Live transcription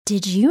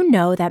Did you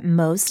know that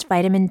most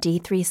vitamin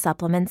D3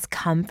 supplements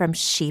come from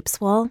sheep's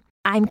wool?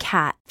 I'm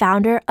Kat,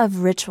 founder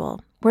of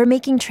Ritual. We're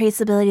making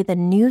traceability the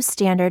new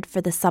standard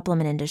for the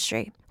supplement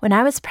industry. When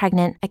I was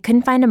pregnant, I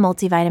couldn't find a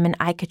multivitamin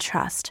I could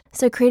trust,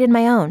 so I created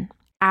my own.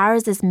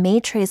 Ours is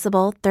made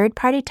traceable,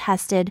 third-party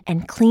tested,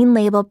 and clean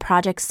label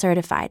project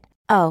certified.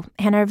 Oh,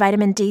 and our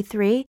vitamin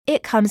D3,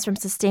 it comes from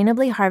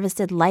sustainably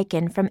harvested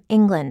lichen from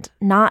England,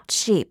 not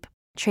sheep.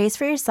 Trace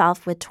for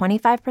yourself with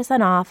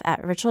 25% off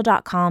at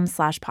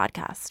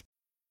ritual.com/podcast.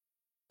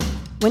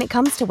 When it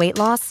comes to weight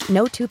loss,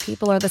 no two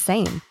people are the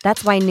same.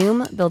 That's why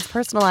Noom builds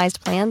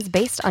personalized plans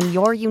based on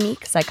your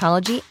unique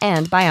psychology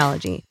and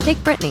biology.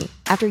 Take Brittany.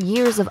 After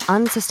years of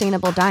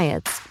unsustainable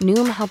diets,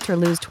 Noom helped her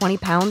lose 20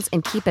 pounds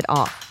and keep it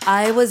off.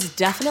 I was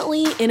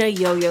definitely in a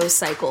yo-yo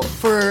cycle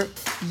for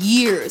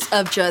years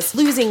of just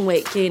losing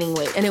weight, gaining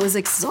weight, and it was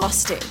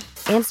exhausting.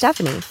 And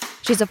Stephanie.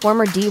 She's a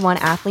former D1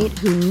 athlete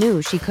who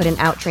knew she couldn't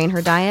out-train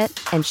her diet,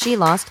 and she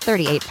lost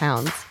 38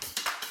 pounds.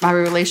 My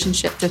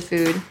relationship to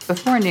food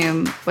before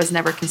Noom was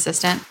never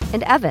consistent.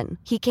 And Evan,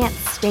 he can't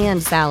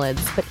stand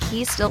salads, but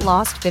he still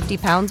lost 50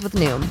 pounds with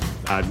Noom.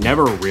 I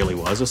never really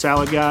was a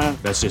salad guy.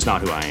 That's just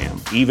not who I am.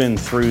 Even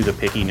through the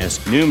pickiness,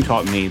 Noom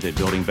taught me that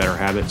building better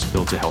habits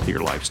builds a healthier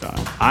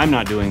lifestyle. I'm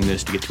not doing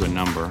this to get to a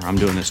number. I'm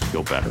doing this to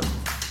feel better.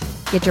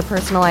 Get your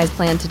personalized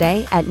plan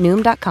today at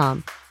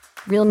Noom.com.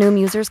 Real Noom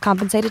users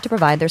compensated to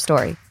provide their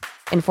story.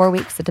 In 4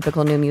 weeks, the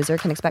typical Noom user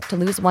can expect to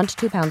lose 1 to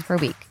 2 pounds per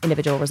week.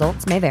 Individual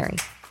results may vary.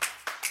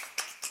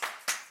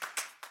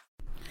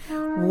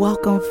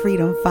 Welcome,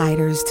 freedom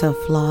fighters, to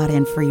Flawed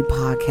and Free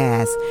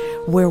Podcast,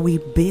 where we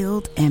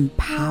build,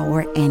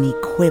 empower, and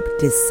equip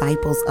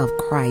disciples of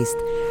Christ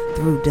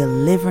through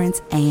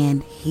deliverance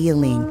and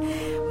healing.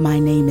 My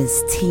name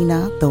is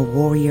Tina, the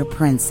Warrior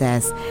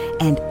Princess,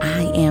 and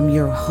I am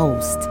your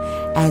host.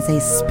 As a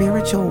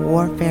spiritual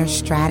warfare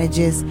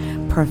strategist,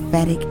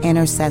 prophetic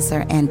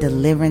intercessor, and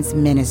deliverance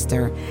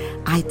minister,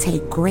 I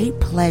take great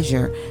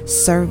pleasure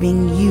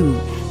serving you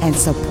and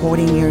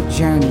supporting your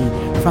journey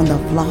from the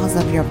flaws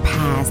of your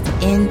past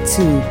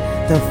into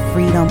the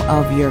freedom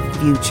of your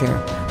future.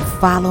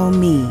 Follow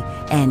me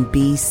and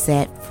be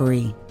set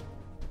free.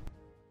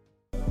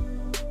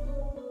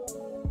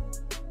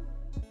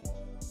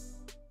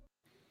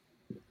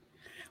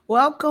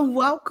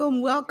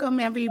 Welcome,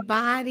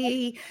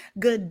 everybody.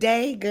 Good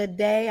day, good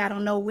day. I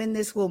don't know when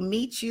this will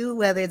meet you,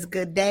 whether it's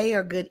good day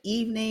or good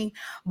evening,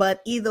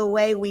 but either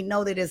way, we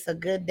know that it's a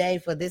good day,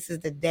 for this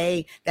is the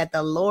day that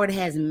the Lord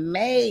has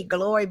made.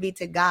 Glory be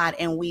to God,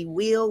 and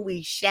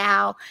we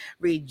shall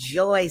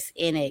rejoice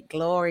in it.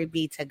 Glory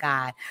be to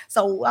God.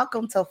 So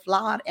welcome to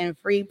Flawed and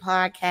Free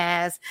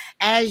Podcast.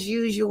 As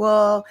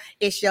usual,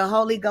 it's your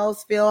Holy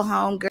Ghost filled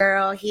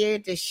homegirl here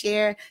to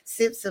share,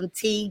 sip some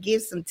tea,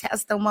 give some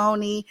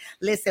testimony.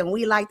 Listen,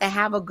 we like to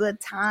have a good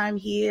time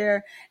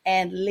here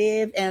and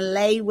live and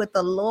lay with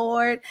the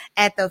Lord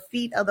at the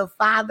feet of the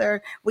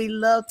Father. We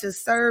love to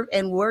serve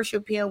and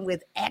worship him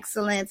with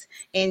excellence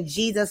in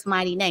Jesus'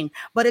 mighty name.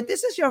 But if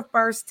this is your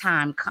first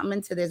time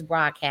coming to this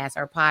broadcast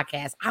or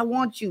podcast, I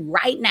want you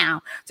right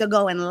now to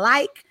go and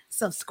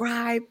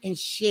subscribe, and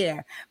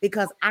share,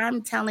 because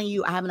I'm telling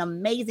you, I have an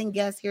amazing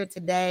guest here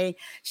today.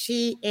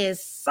 She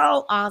is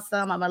so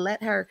awesome. I'm going to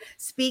let her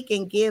speak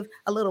and give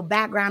a little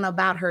background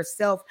about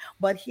herself.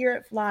 But here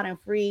at Flawed and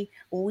Free,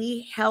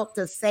 we help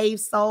to save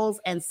souls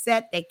and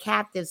set the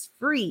captives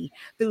free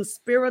through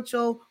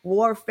spiritual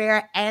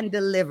warfare and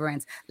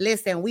deliverance.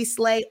 Listen, we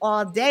slay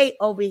all day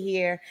over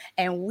here,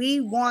 and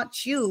we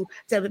want you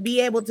to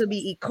be able to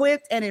be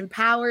equipped and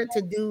empowered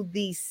to do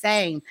the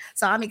same.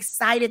 So I'm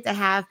excited to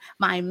have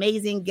my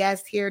amazing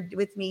guest here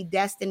with me,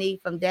 Destiny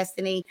from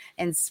Destiny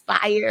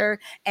Inspire,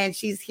 and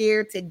she's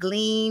here to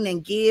glean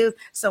and give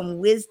some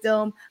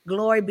wisdom.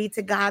 Glory be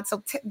to God.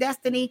 So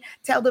Destiny,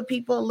 tell the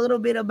people a little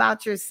bit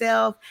about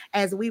yourself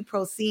as we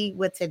proceed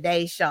with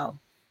today's show.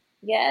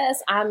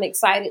 Yes, I'm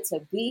excited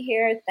to be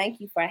here. Thank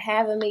you for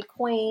having me,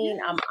 Queen.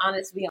 I'm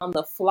honored to be on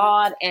the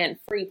Flawed and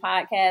Free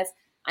Podcast.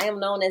 I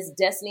am known as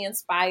Destiny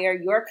Inspire,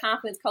 your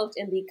confidence coach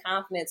and the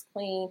confidence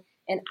queen.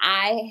 And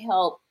I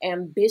help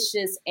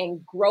ambitious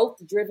and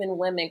growth-driven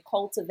women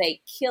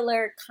cultivate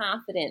killer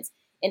confidence,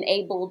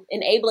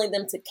 enabling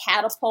them to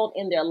catapult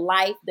in their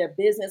life, their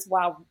business,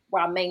 while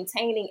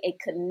maintaining a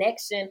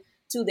connection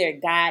to their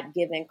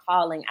God-given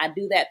calling. I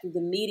do that through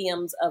the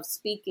mediums of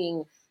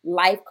speaking,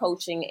 life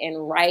coaching,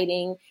 and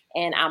writing.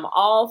 And I'm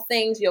all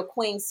things your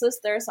queen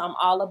sister. So I'm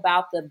all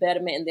about the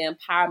betterment and the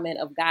empowerment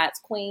of God's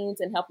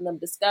queens and helping them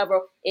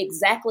discover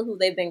exactly who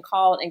they've been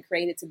called and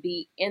created to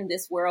be in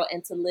this world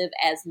and to live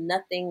as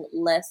nothing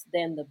less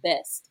than the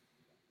best.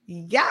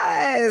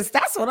 Yes,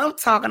 that's what I'm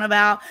talking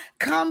about.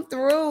 Come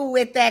through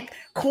with that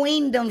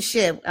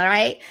queendomship, all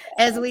right?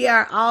 As we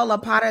are all a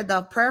part of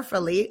the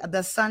perfectly,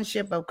 the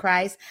sonship of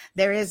Christ,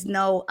 there's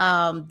no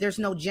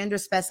gender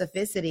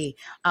specificity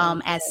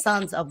as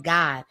sons of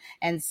God.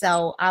 And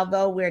so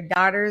although we're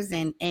daughters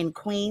and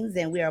queens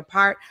and we are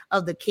part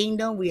of the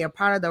kingdom, we are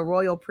part of the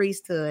royal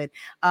priesthood.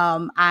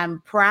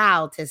 I'm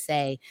proud to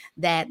say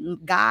that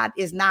God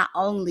is not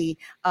only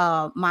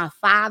my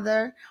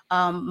father,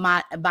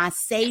 my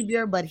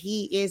savior, but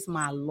he is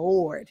my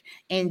Lord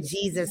in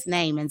Jesus'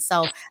 name. And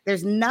so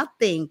there's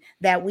nothing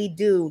that we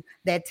do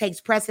that takes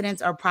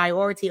precedence or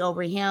priority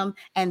over him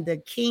and the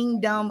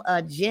kingdom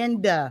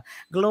agenda.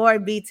 Glory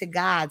be to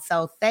God.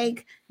 So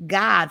thank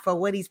God for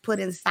what he's put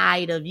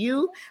inside of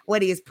you,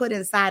 what he has put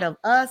inside of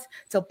us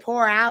to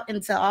pour out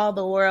into all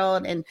the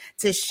world and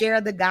to share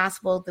the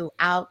gospel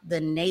throughout the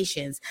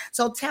nations.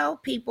 So tell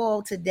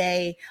people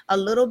today a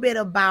little bit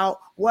about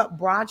what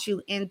brought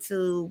you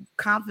into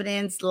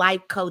confidence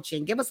life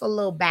coaching. Give us a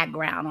little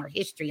background or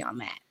history on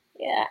that.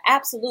 Yeah,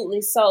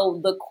 absolutely. So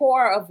the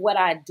core of what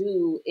I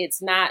do,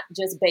 it's not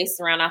just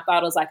based around, I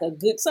thought it was like a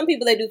good, some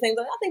people, they do things,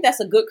 I think that's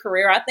a good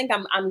career. I think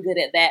I'm good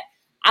at that.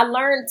 I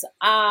learned,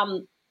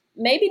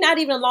 maybe not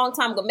even a long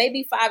time ago,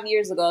 maybe 5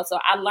 years ago. So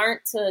I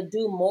learned to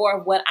do more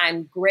of what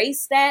I'm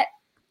graced at,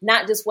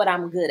 not just what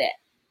I'm good at,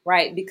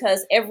 right?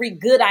 Because every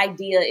good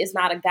idea is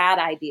not a God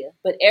idea,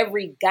 but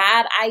every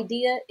God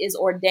idea is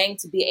ordained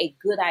to be a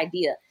good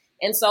idea.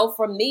 And so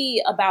for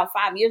me, about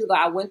 5 years ago,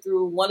 I went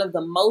through one of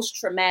the most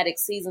traumatic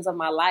seasons of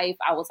my life.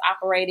 I was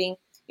operating,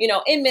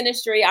 in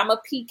ministry. I'm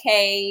a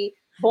PK,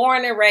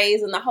 born and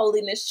raised in the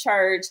Holiness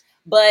Church,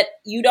 but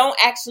you don't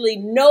actually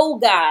know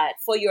God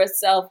for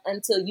yourself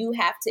until you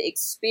have to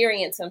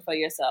experience him for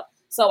yourself.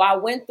 So I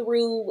went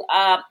through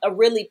a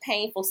really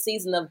painful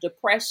season of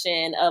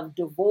depression, of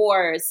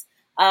divorce,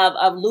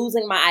 of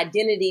losing my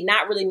identity,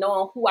 not really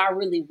knowing who I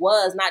really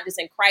was, not just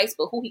in Christ,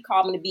 but who he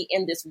called me to be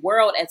in this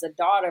world as a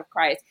daughter of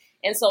Christ.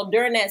 And so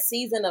during that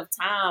season of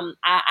time,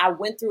 I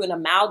went through an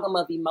amalgam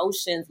of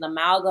emotions, an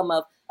amalgam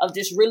of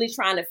just really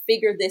trying to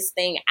figure this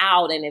thing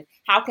out. And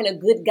how can a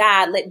good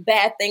God let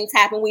bad things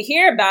happen? We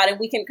hear about it.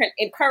 We can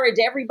encourage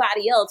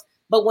everybody else.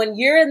 But when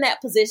you're in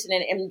that position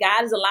and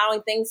God is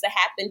allowing things to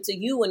happen to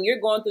you and you're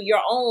going through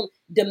your own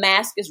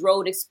Damascus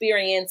Road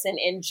experience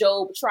and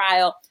Job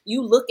trial,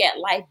 you look at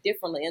life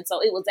differently. And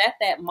so it was at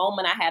that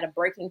moment I had a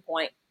breaking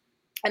point.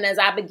 And as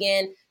I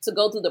began to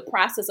go through the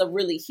process of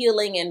really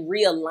healing and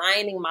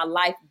realigning my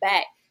life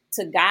back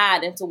to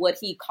God and to what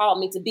he called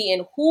me to be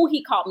and who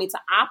he called me to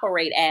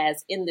operate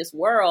as in this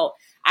world,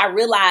 I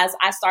realized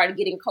I started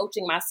getting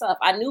coaching myself.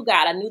 I knew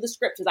God. I knew the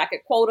scriptures. I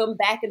could quote them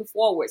back and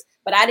forwards,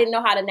 but I didn't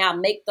know how to now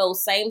make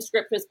those same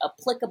scriptures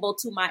applicable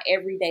to my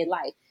everyday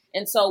life.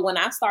 And so when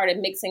I started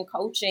mixing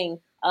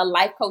coaching,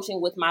 life coaching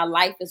with my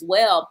life as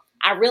well,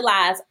 I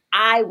realized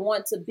I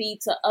want to be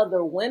to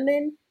other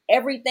women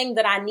everything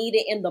that I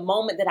needed in the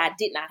moment that I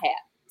did not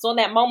have. So in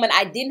that moment,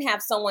 I didn't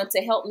have someone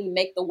to help me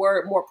make the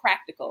word more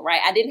practical, right?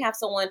 I didn't have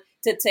someone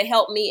to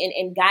help me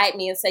and guide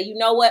me and say, you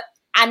know what?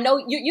 I know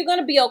you're going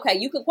to be okay.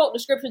 You can quote the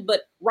scriptures,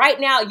 but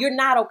right now you're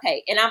not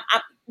okay. And I'm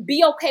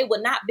be okay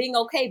with not being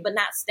okay, but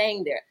not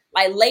staying there.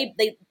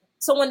 Like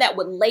someone that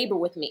would labor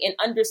with me and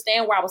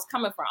understand where I was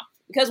coming from.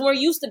 Because we're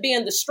used to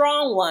being the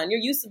strong one. You're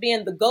used to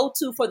being the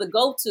go-to for the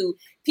go-to.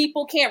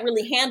 People can't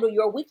really handle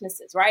your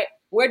weaknesses, right?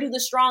 Where do the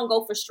strong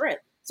go for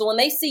strength? So when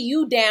they see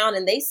you down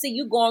and they see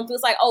you going through,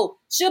 it's like, oh,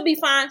 she'll be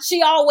fine.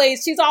 She's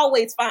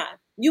always fine.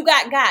 You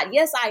got God.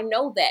 Yes, I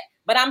know that.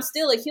 But I'm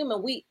still a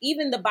human.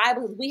 Even the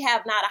Bible, we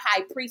have not a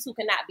high priest who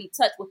cannot be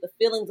touched with the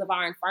feelings of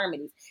our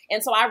infirmities.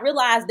 And so I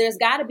realized there's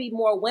got to be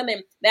more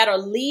women that are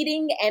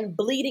leading and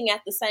bleeding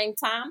at the same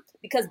time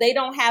because they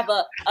don't have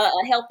a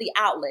healthy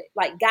outlet.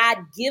 Like God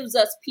gives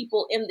us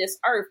people in this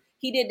earth.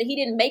 He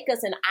didn't make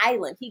us an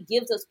island. He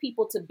gives us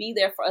people to be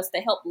there for us,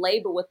 to help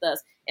labor with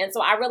us. And so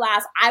I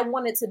realized I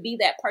wanted to be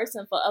that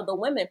person for other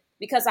women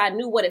because I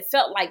knew what it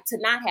felt like to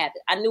not have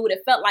it. I knew what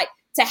it felt like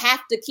to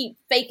have to keep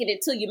faking it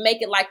till you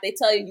make it, like they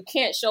tell you. You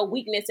can't show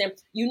weakness and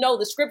you know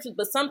the scriptures,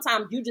 but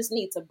sometimes you just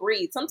need to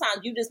breathe. Sometimes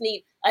you just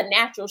need a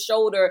natural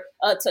shoulder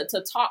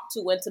to talk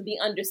to and to be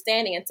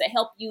understanding and to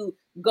help you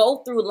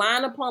go through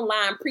line upon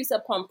line,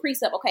 precept upon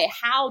precept. Okay,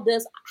 how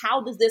does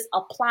this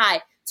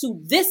apply to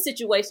this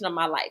situation of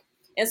my life?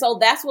 And so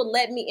that's what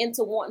led me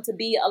into wanting to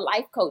be a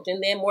life coach.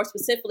 And then more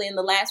specifically in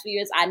the last few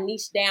years, I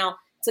niched down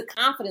to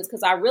confidence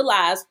because I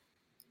realized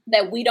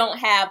that we don't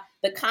have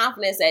the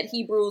confidence that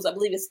Hebrews, I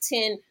believe it's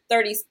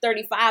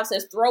 10:35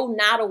 says, throw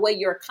not away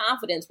your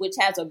confidence, which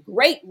has a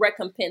great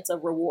recompense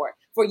of reward.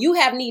 For you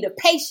have need of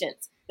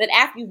patience, that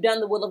after you've done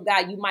the will of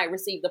God, you might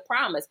receive the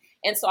promise.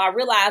 And so I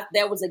realized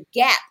there was a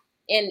gap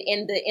in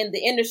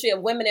the industry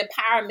of women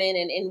empowerment.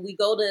 And we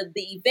go to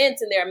the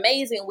events and they're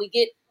amazing. We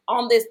get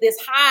on this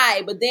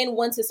high, but then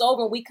once it's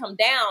over and we come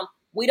down,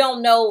 we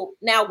don't know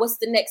now what's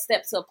the next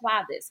step to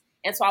apply this.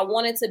 And so I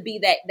wanted to be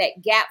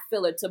that gap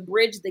filler, to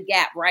bridge the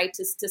gap, right?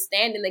 To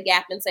stand in the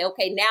gap and say,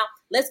 okay, now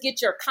let's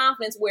get your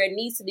confidence where it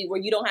needs to be,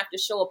 where you don't have to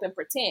show up and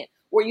pretend,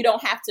 where you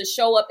don't have to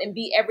show up and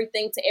be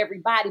everything to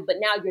everybody, but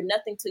now you're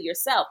nothing to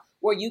yourself,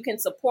 where you can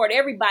support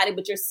everybody,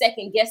 but you're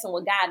second guessing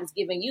what God has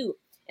given you.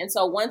 And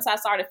so once I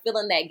started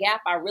filling that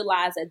gap, I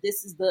realized that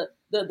this is the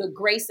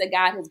grace that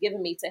God has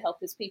given me to help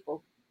his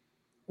people.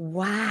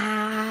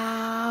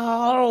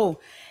 Wow.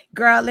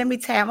 Girl, let me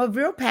tell you, I'm a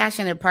real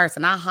passionate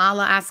person. I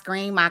holler, I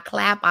scream, I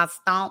clap, I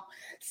stomp.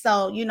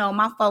 So, you know,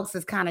 my folks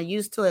is kind of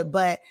used to it,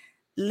 but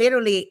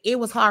literally it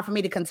was hard for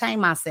me to contain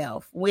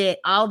myself with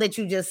all that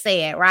you just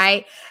said,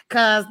 right?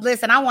 Because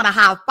listen, I want to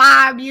high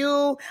five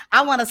you.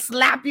 I want to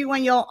slap you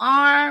in your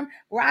arm,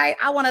 right?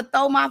 I want to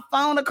throw my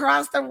phone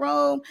across the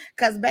room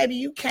because, baby,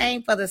 you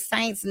came for the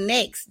Saints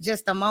next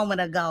just a moment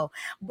ago.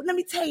 But let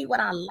me tell you what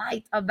I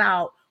liked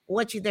about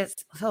what you, there's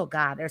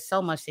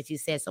so much that you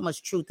said, so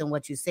much truth in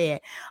what you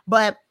said.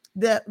 But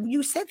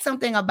you said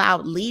something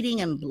about leading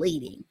and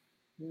bleeding.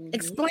 Mm-hmm.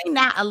 Explain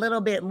that a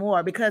little bit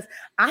more, because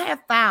I have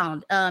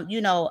found,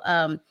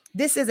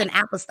 this is an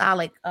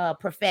apostolic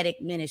prophetic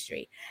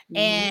ministry.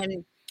 Mm-hmm.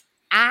 And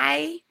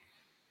I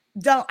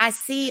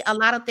see a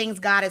lot of things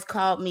God has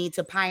called me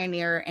to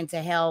pioneer and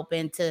to help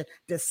and to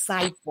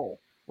disciple,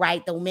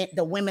 right?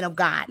 The women of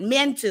God,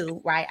 men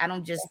too, right? I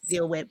don't just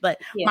deal with, but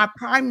my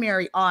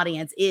primary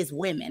audience is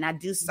women. I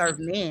do serve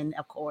men,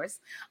 of course.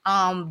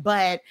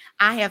 But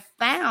I have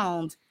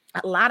found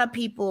a lot of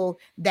people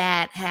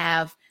that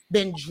have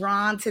been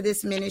drawn to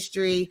this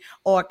ministry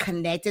or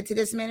connected to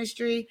this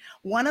ministry.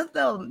 One of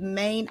the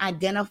main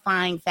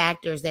identifying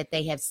factors that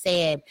they have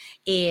said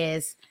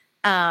is,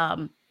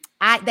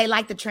 they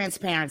like the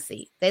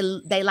transparency. They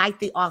like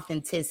the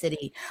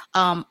authenticity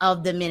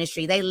of the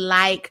ministry. They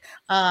like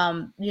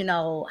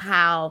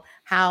how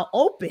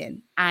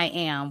open I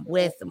am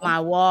with my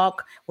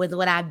walk, with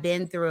what I've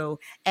been through.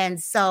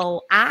 And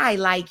so I,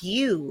 like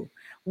you,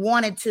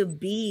 wanted to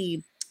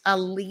be a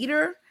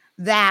leader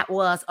that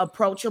was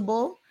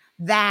approachable,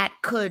 that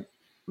could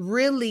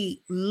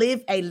really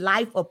live a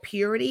life of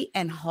purity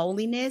and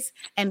holiness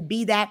and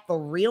be that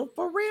for real,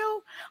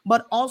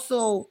 but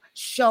also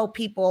show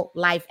people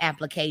life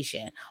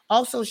application,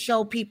 also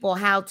show people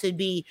how to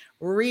be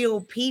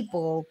real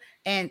people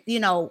and,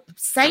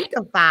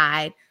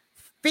 sanctified,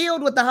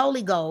 filled with the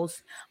Holy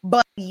Ghost,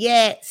 but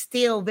yet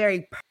still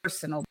very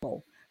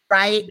personable,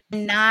 right?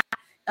 Not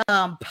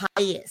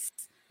pious,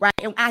 right?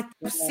 And I've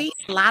seen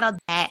a lot of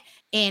that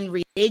in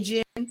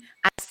religion.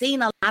 I've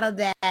seen a lot of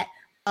that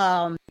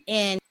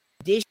in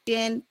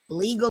tradition,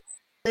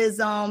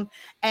 legalism,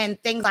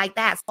 and things like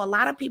that. So a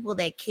lot of people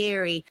that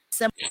carry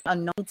similar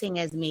anointing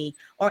as me,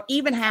 or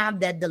even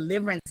have that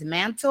deliverance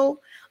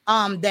mantle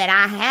that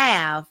I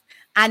have,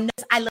 I know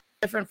I look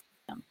different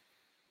from them.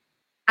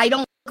 I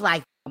don't look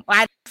like them.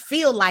 I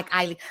feel like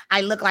I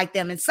look like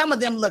them, and some of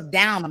them look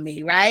down on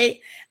me,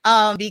 right?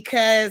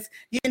 Because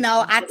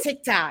I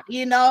TikTok,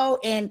 and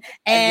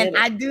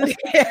I do,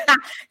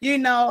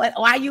 why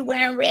are you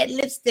wearing red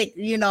lipstick?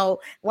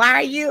 Why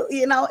are you,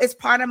 it's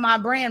part of my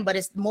brand, but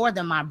it's more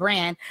than my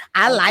brand.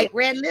 I like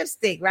red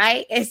lipstick,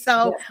 right? And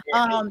so,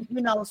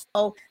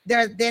 so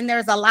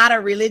there's a lot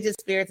of religious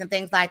spirits and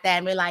things like that,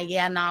 and we're like,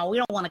 yeah, no, we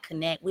don't want to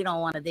connect, we don't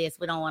want to this,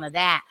 we don't want to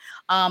that.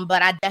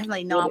 But I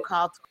definitely know I'm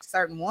called to a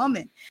certain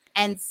woman.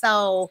 And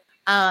so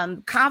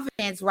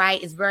confidence,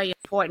 right, is very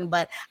important.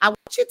 But I want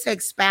you to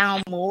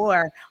expound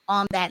more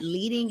on that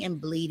leading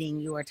and bleeding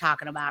you were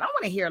talking about. I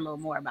want to hear a little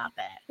more about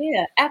that.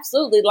 Yeah,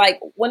 absolutely.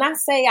 Like when I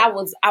say I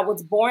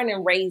was born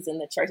and raised in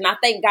the church, and I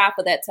thank God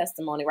for that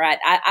testimony, right?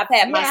 I've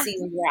had my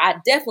seasons where I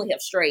definitely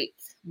have strayed,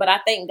 but I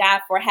thank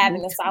God for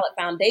having a solid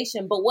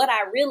foundation. But what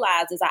I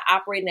realized is I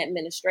operated in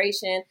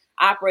administration,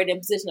 I operated in a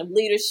position of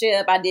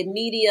leadership. I did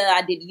media,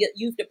 I did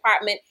youth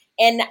department.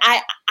 And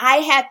I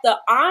had the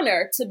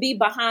honor to be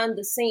behind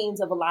the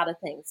scenes of a lot of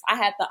things. I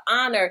had the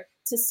honor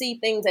to see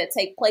things that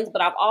take place,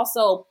 but I've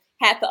also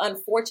had the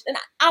unfortunate,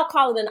 I'll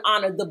call it an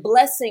honor, the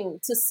blessing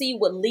to see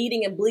what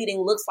leading and bleeding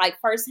looks like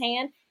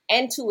firsthand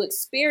and to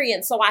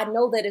experience. So I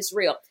know that it's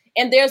real.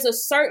 And there's a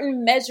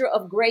certain measure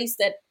of grace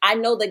that I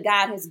know that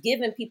God has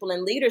given people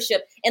in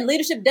leadership. And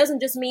leadership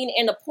doesn't just mean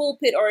in a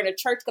pulpit or in a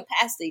church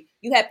capacity.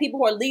 You have people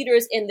who are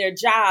leaders in their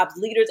jobs,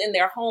 leaders in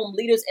their home,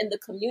 leaders in the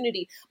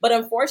community. But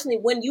unfortunately,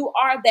 when you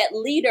are that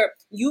leader,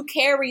 you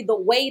carry the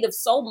weight of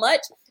so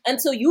much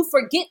until you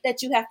forget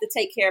that you have to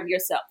take care of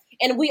yourself.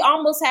 And we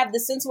almost have the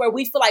sense where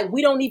we feel like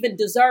we don't even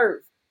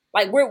deserve,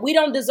 like we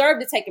don't deserve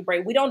to take a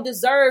break. We don't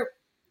deserve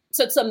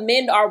to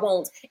mend our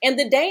wounds. And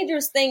the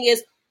dangerous thing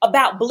is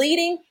about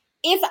bleeding.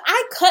 If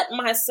I cut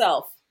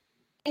myself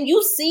and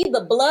you see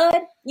the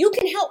blood, you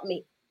can help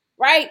me,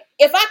 right?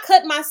 If I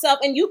cut myself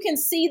and you can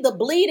see the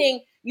bleeding,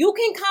 you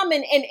can come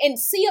and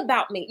see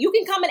about me. You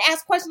can come and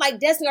ask questions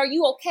like, Destiny, are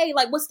you okay?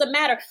 Like, what's the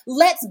matter?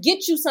 Let's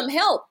get you some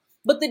help.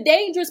 But the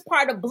dangerous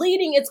part of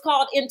bleeding, it's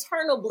called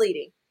internal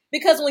bleeding.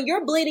 Because when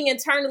you're bleeding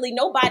internally,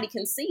 nobody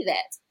can see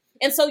that.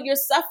 And so you're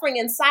suffering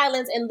in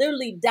silence and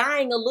literally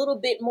dying a little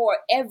bit more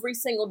every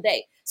single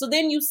day. So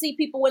then you see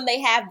people when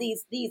they have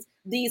these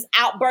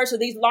outbursts or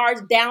these large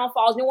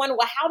downfalls, and you wonder,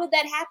 well, how did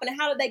that happen? And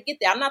how did that get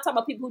there? I'm not talking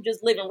about people who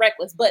just live in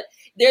reckless, but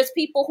there's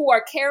people who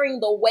are carrying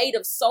the weight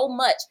of so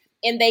much,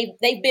 and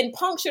they've been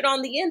punctured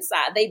on the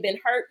inside. They've been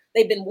hurt.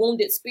 They've been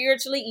wounded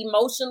spiritually,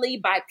 emotionally,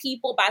 by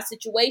people, by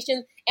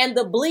situations, and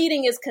the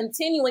bleeding is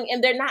continuing,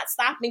 and they're not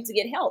stopping to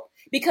get help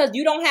because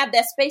you don't have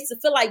that space to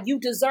feel like you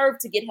deserve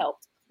to get help.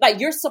 Like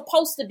you're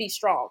supposed to be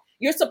strong.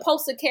 You're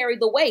supposed to carry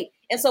the weight.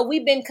 And so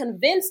we've been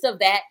convinced of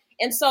that.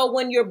 And so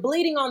when you're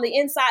bleeding on the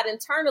inside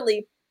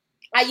internally,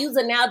 I use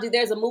an analogy.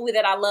 There's a movie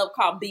that I love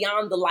called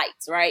Beyond the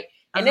Lights, right?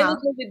 And in this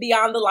movie,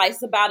 Beyond the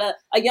Lights, about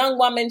a young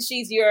woman.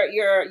 She's your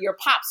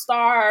pop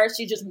star.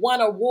 She just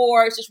won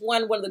awards, just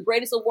won one of the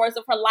greatest awards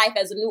of her life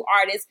as a new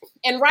artist.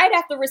 And right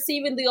after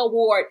receiving the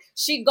award,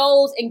 she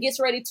goes and gets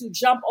ready to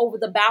jump over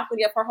the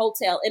balcony of her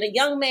hotel. And a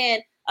young man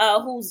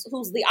who's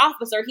the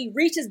officer, he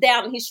reaches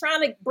down and he's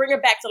trying to bring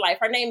her back to life.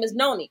 Her name is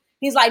Noni.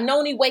 He's like,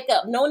 Noni, wake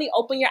up. Noni,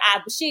 open your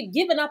eyes. But she had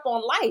given up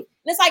on life. And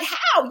it's like,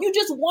 how? You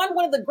just won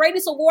one of the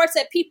greatest awards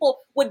that people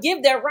would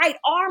give their right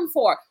arm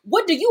for.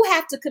 What do you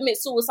have to commit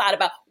suicide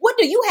about? What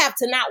do you have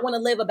to not want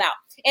to live about?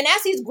 And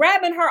as he's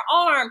grabbing her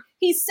arm,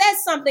 he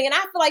says something. And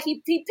I feel like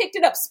he picked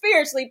it up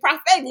spiritually,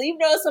 prophetically, even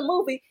though it's a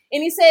movie.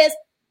 And he says,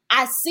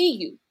 I see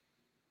you.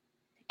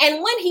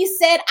 And when he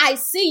said, I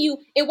see you,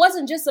 it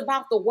wasn't just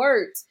about the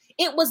words.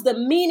 It was the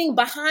meaning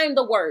behind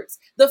the words.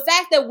 The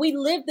fact that we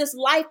live this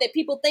life that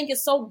people think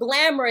is so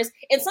glamorous,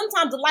 and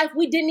sometimes the life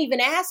we didn't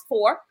even ask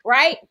for,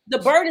 right? The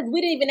burdens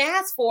we didn't even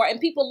ask for, and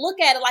people look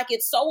at it like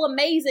it's so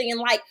amazing and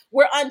like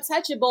we're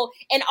untouchable.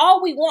 And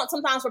all we want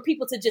sometimes for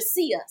people to just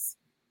see us.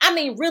 I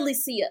mean, really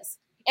see us.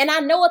 And I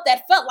know what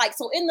that felt like.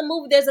 So in the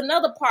movie, there's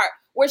another part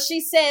where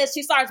she says,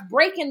 she starts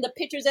breaking the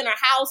pictures in her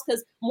house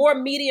because more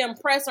media and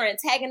press are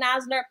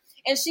antagonizing her.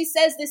 And she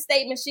says this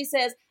statement. She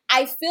says,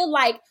 I feel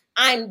like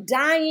I'm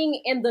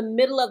dying in the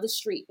middle of the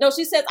street. No,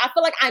 she says, I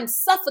feel like I'm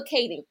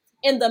suffocating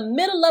in the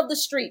middle of the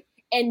street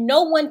and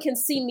no one can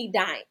see me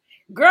dying.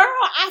 Girl,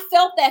 I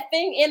felt that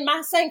thing in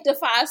my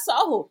sanctified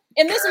soul.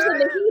 And this was in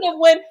the heat of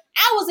when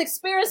I was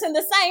experiencing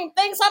the same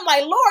thing. So I'm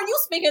like, Lord, you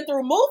speaking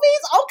through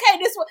movies? Okay,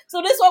 this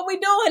is what we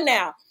doing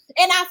now.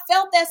 And I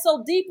felt that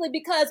so deeply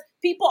because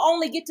people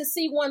only get to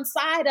see one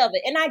side of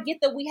it. And I get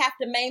that we have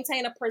to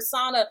maintain a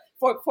persona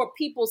for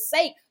people's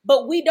sake,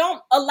 but we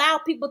don't allow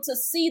people to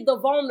see the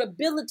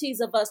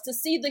vulnerabilities of us, to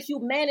see the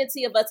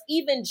humanity of us.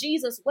 Even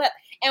Jesus wept.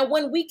 And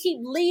when we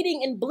keep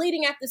bleeding and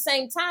bleeding at the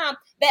same time,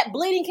 that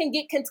bleeding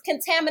can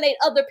contaminate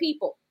other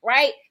people,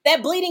 right?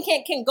 That bleeding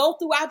can go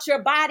throughout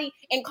your body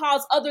and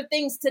cause other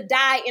things to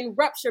die and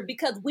rupture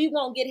because we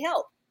won't get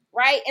help.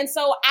 Right. And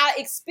so I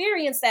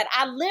experienced that.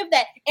 I live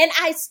that and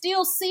I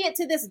still see it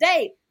to this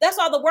day. That's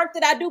all the work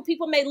that I do.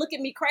 People may look at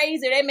me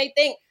crazy. They may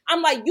think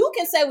I'm like, you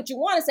can say what you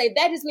want to say.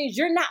 That just means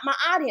you're not my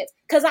audience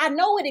because I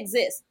know it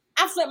exists.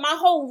 I've spent my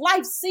whole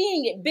life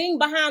seeing it, being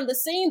behind the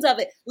scenes of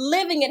it,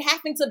 living it,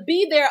 having to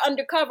be there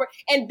undercover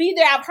and be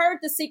there. I've heard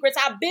the secrets.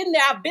 I've been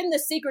there. I've been the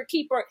secret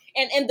keeper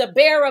and the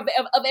bearer of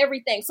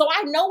everything. So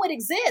I know it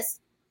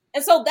exists.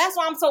 And so that's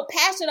why I'm so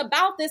passionate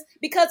about this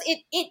because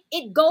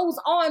it goes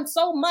on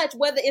so much,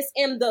 whether it's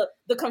in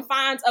the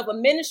confines of a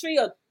ministry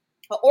or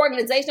an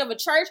organization of a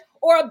church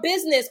or a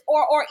business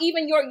or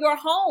even your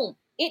home.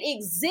 It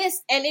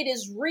exists and it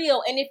is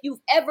real. And if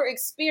you've ever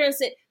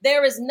experienced it,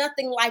 there is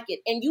nothing like it.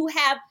 And you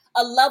have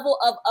a level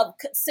of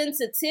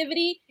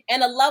sensitivity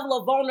and a level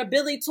of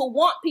vulnerability to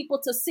want people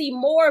to see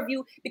more of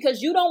you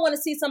because you don't want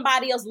to see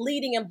somebody else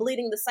leading and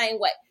bleeding the same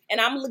way.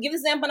 And I'm going to give an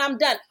example and I'm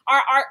done.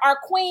 Our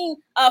queen,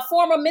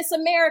 former Miss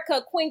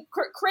America, Queen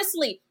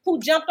Chrisley,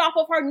 who jumped off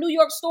of her New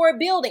York story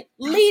building,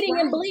 leading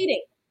and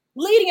bleeding.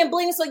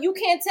 So you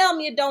can't tell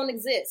me it don't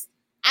exist.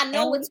 I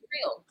know it's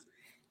real.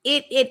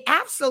 It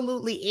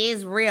absolutely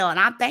is real. And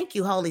I thank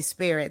you, Holy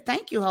Spirit.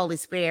 Thank you, Holy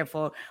Spirit,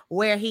 for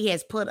where he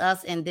has put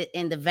us in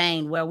the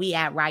vein where we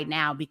at right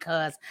now,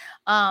 because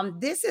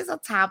this is a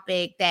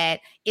topic that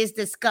is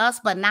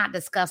discussed, but not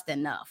discussed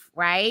enough,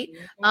 right?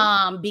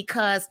 Mm-hmm.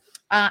 Because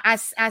I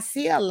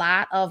see a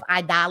lot of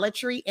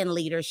idolatry in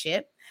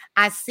leadership.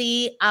 I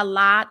see a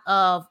lot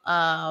of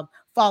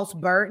false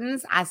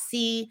burdens. I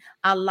see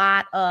a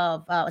lot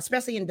of,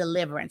 especially in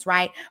deliverance,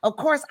 right? Of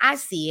course, I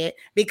see it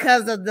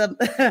because of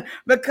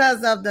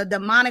the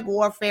demonic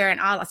warfare and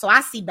all. So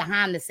I see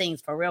behind the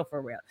scenes for real.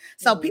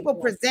 So people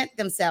present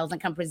themselves and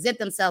can present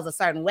themselves a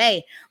certain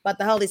way, but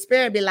the Holy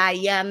Spirit be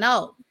like, yeah,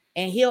 no.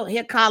 And he'll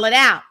call it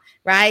out,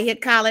 right? He'll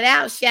call it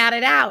out, shout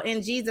it out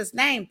in Jesus'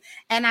 name.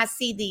 And I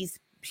see these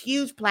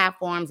huge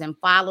platforms and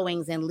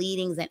followings and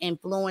leadings and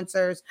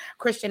influencers,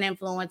 Christian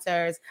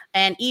influencers,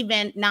 and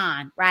even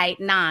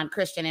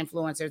non-Christian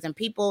influencers and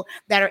people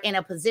that are in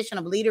a position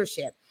of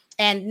leadership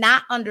and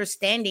not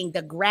understanding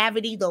the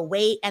gravity, the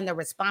weight, and the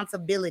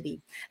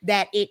responsibility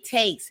that it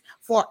takes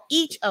for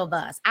each of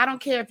us. I don't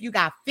care if you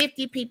got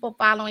 50 people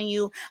following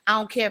you. I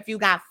don't care if you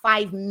got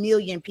 5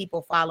 million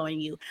people following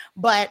you.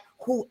 But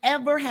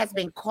whoever has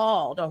been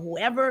called or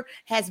whoever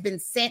has been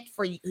sent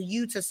for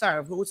you to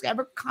serve,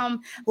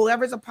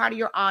 whoever's a part of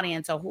your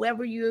audience, or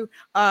whoever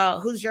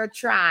who's your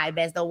tribe,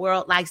 as the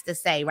world likes to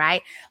say,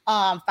 right?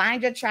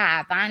 Find your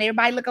tribe, find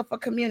everybody looking for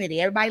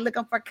community, everybody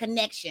looking for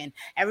connection,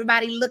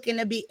 everybody looking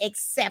to be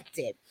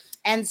accepted.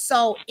 And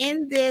so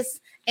in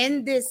this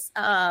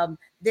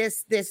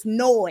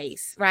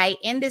noise, right?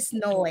 In this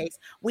noise,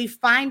 we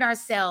find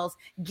ourselves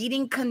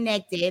getting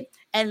connected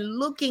and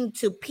looking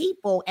to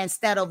people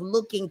instead of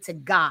looking to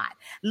God,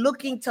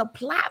 looking to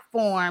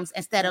platforms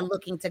instead of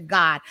looking to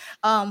God.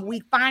 We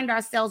find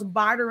ourselves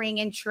bartering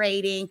and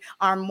trading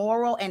our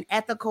moral and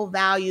ethical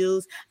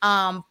values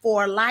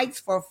for likes,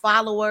 for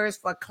followers,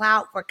 for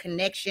clout, for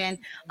connection,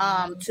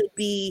 to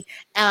be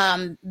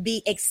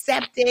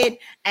accepted,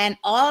 and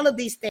all of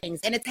these things.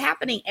 And it's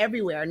happening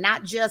everywhere,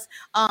 not just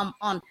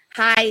on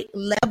high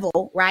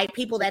level, right?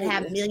 People that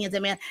have millions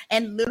and millions,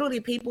 and literally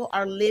people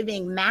are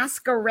living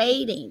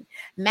masquerading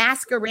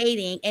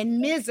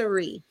in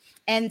misery.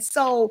 And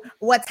so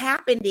what's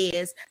happened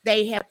is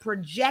they have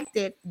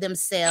projected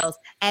themselves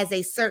as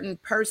a certain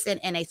person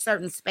in a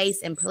certain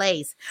space and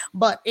place,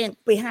 but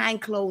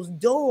behind closed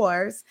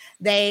doors,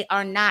 they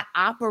are not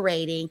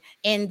operating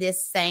in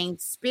this same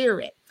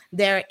spirit.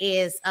 There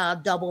is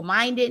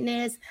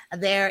double-mindedness.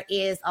 There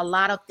is a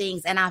lot of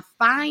things. And I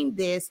find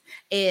this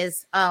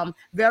is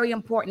very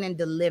important in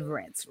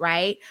deliverance,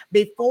 right?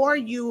 Before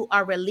you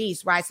are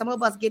released, right? Some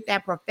of us get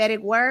that prophetic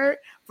word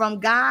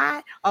from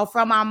God or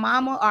from our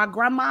mama or our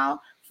grandma.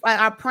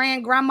 Our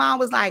praying grandma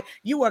was like,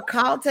 you were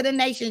called to the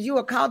nations. You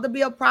were called to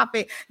be a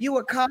prophet. You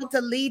were called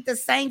to lead the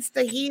saints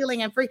to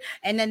healing and free.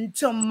 And then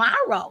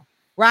tomorrow,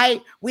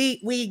 right,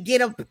 we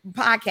get a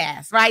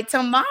podcast, right?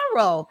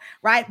 Tomorrow,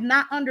 right?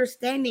 Not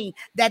understanding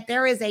that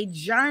there is a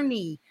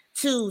journey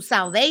to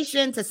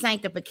salvation, to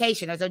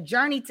sanctification. There's a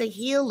journey to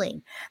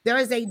healing. There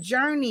is a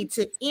journey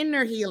to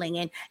inner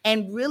healing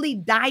and really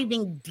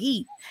diving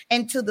deep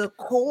into the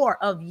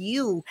core of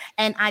you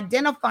and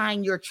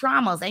identifying your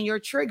traumas and your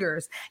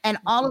triggers and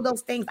all of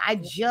those things. I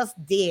just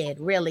did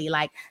really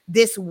like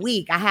this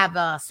week. I have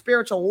a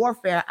Spiritual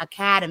Warfare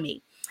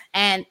Academy.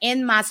 And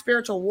in my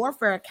Spiritual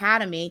Warfare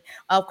Academy,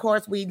 of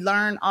course, we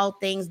learn all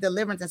things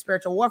deliverance and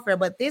spiritual warfare.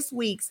 But this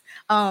week's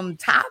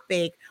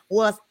topic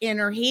was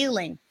inner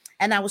healing.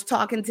 And I was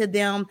talking to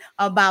them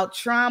about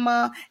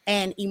trauma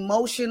and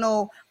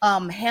emotional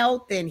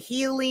health and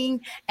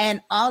healing and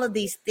all of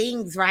these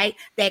things, right,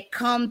 that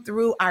come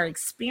through our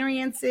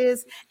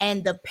experiences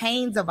and the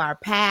pains of our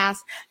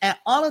past and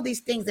all of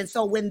these things. And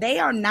so when they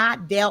are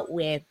not dealt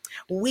with,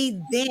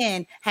 we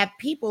then have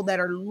people that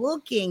are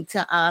looking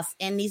to us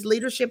in these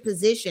leadership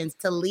positions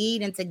to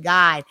lead and to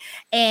guide.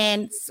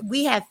 And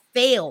we have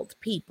failed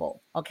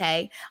people.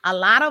 Okay. A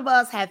lot of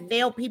us have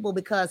failed people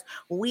because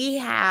we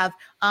have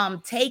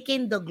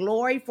taken the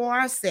glory for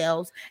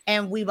ourselves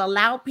and we've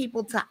allowed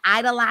people to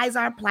idolize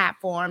our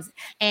platforms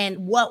and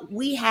what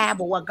we have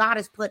or what God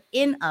has put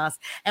in us.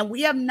 And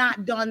we have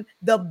not done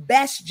the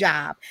best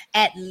job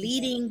at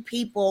leading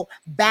people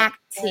back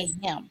to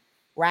Him.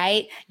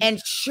 Right. And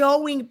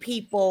showing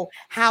people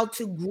how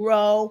to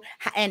grow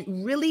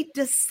and really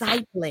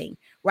discipling,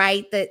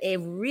 right? That it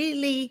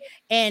really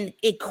and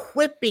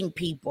equipping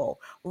people,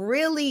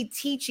 really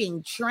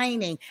teaching,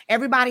 training.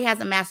 Everybody has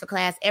a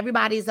masterclass.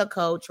 Everybody's a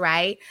coach,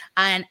 right?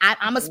 And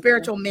I'm a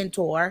spiritual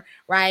mentor,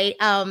 right?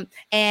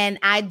 And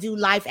I do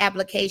life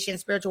application,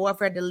 spiritual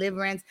warfare,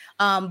 deliverance.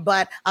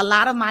 But a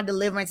lot of my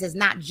deliverance is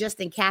not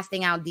just in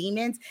casting out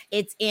demons.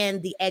 It's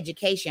in the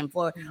education.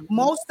 For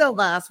most of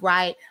us,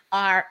 right,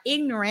 are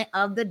ignorant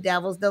of the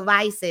devil's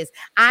devices.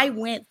 I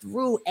went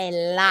through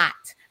a lot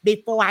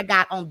before I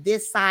got on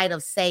this side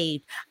of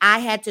saved. I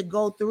had to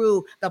go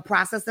through the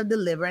process of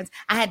deliverance.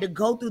 I had to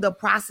go through the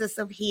process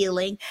of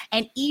healing.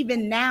 And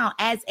even now,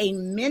 as a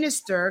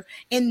minister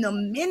in the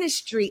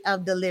ministry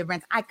of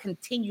deliverance, I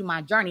continue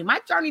my journey. My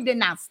journey did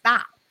not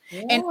stop.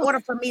 In order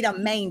for me to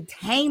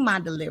maintain my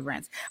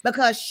deliverance,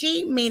 because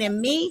she, meaning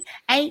me,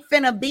 ain't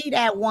finna be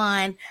that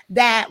one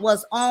that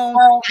was on,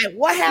 like,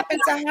 what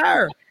happened to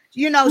her?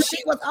 You know, she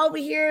was over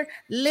here.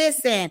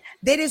 Listen,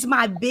 that is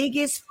my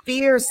biggest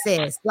fear,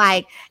 sis.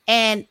 Like,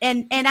 and I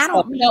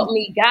don't help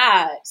me,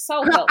 God.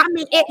 So help I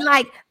mean, it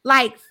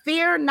like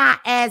fear, not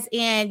as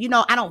in, you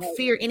know, I don't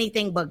fear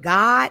anything but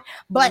God,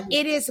 but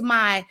it is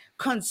my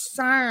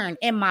concern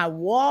in my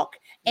walk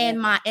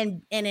and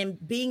in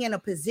being in a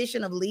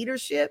position of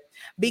leadership,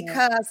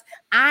 because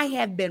I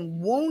have been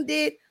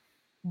wounded,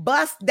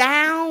 bust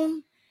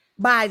down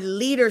by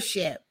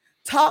leadership,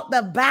 talked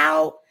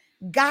about,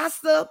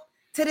 gossip,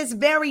 to this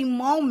very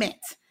moment,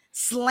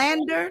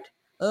 slandered,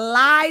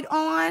 lied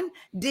on,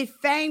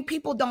 defamed.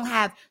 People don't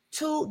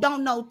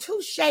know two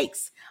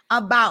shakes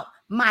about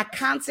my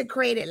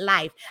consecrated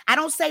life. I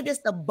don't say this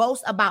to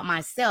boast about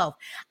myself.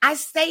 I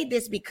say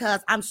this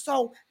because I'm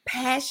so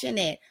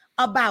passionate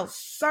about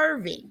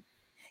serving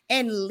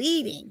and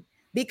leading,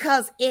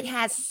 because it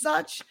has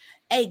such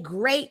a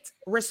great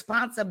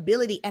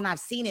responsibility, and I've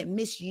seen it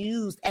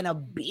misused and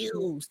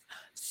abused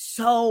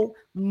so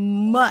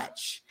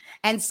much.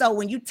 And so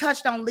when you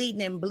touched on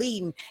leading and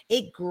bleeding,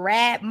 it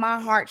grabbed my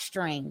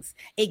heartstrings.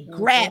 It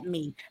grabbed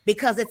me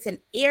because it's an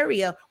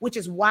area, which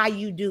is why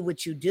you do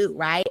what you do,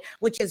 right?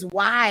 Which is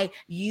why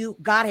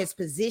God has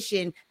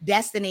positioned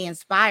Destiny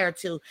Inspire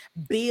to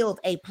build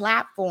a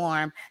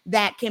platform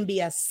that can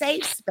be a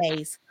safe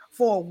space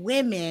for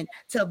women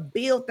to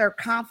build their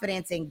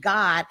confidence in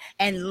God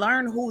and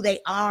learn who they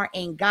are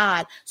in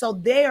God. So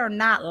they are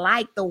not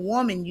like the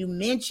woman you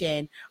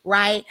mentioned,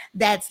 right?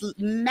 That's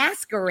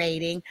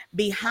masquerading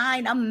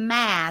behind a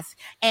mask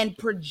and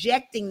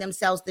projecting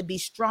themselves to be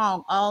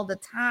strong all the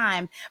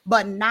time,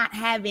 but not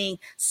having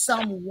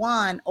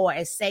someone or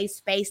a safe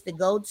space to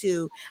go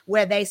to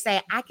where they say,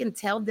 I can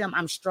tell them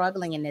I'm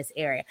struggling in this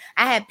area.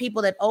 I have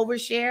people that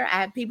overshare. I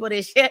have people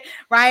that share,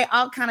 right?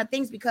 All kind of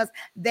things, because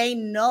they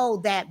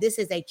know that this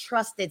is a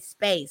trusted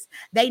space.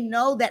 They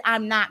know that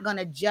I'm not going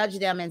to judge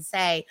them and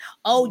say,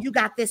 oh, you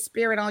got this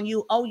spirit on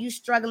you. Oh, you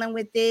struggling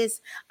with this.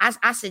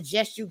 I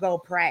suggest you go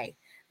pray,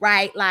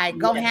 right? Like,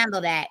 go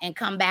handle that and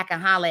come back and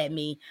holler at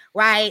me,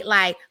 right?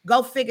 Like,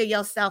 go figure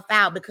yourself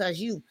out, because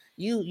you.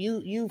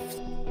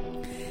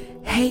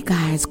 Hey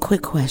guys,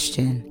 quick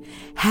question.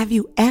 Have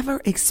you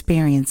ever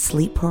experienced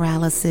sleep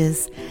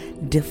paralysis,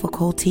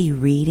 difficulty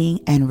reading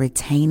and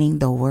retaining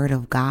the Word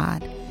of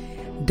God,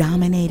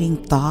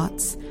 dominating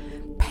thoughts,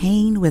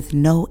 pain with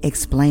no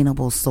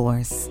explainable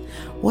source?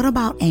 What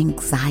about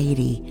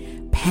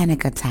anxiety,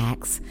 panic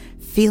attacks,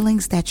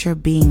 feelings that you're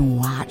being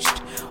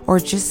watched, or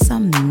just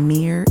some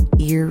mere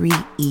eerie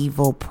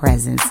evil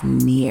presence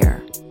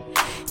near?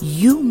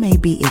 You may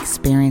be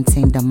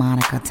experiencing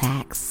demonic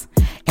attacks,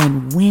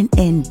 and when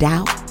in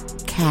doubt,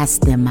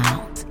 cast them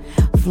out.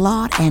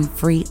 Flawed and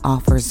Free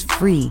offers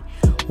free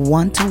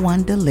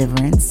one-to-one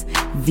deliverance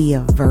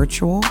via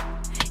virtual,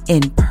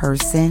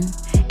 in-person,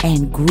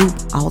 and group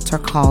altar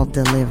call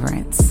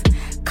deliverance.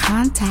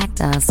 Contact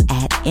us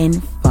at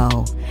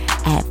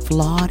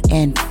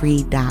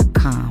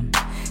info@flawedandfree.com.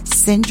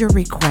 Send your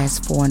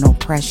request for an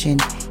oppression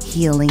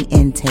healing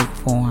intake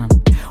form,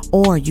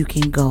 or you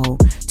can go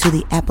to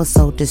the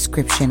episode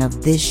description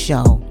of this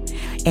show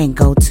and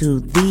go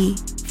to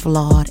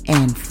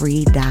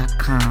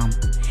theflawedandfree.com,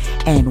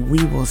 and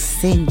we will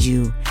send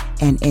you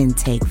an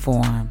intake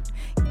form.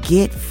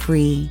 Get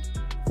free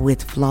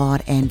with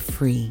Flawed and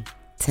Free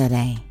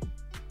today.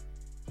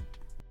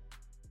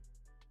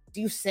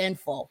 You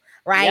sinful,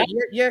 right?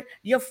 Yep.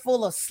 You're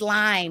full of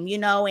slime,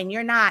 and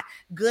you're not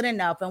good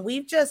enough. And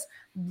we've just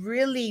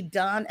really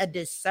done a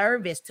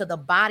disservice to the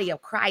body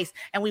of Christ.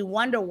 And we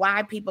wonder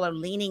why people are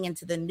leaning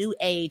into the new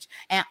age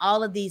and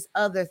all of these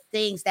other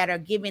things that are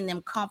giving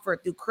them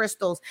comfort through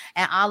crystals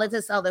and all of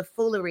this other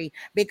foolery.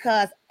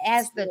 Because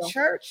as the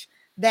church,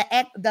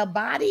 the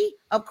body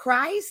of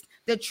Christ,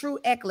 the true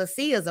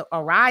ecclesia is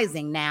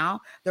arising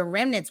now, the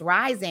remnant's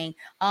rising,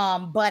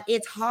 but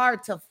it's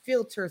hard to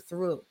filter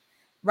through,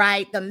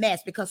 right, the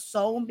mess, because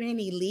so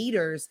many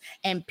leaders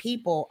and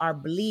people are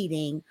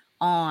bleeding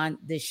on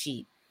the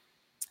sheep.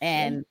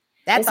 And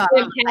that's all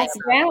getting passed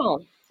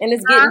down. And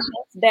it's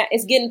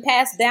getting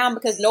passed down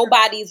because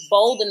nobody's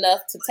bold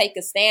enough to take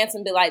a stance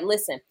and be like,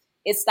 listen,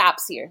 it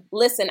stops here.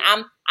 Listen,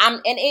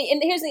 and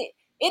here's the,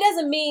 it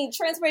doesn't mean,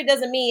 transparent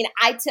doesn't mean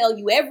I tell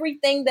you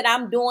everything that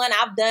I'm doing,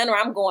 I've done, or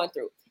I'm going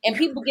through. And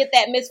people get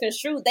that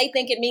misconstrued. They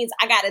think it means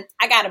I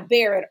gotta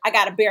bear it. I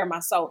gotta bear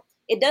my soul.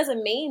 It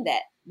doesn't mean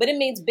that. But it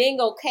means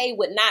being okay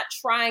with not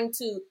trying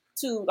to,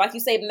 like you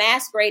say,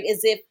 masquerade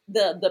as if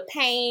the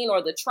pain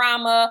or the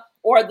trauma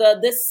or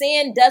the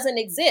sin doesn't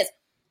exist.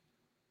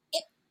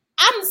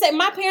 I'm going to say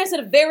my parents did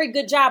a very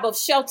good job of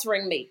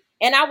sheltering me.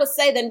 And I would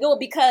say then do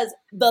it because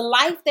the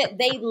life that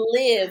they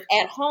lived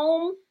at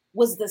home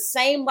was the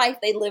same life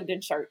they lived in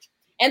church.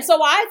 And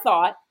so I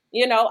thought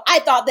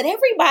that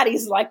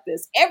everybody's like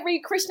this. Every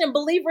Christian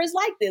believer is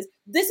like this.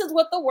 This is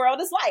what the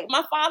world is like.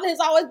 My father has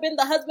always been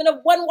the husband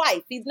of one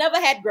wife. He's never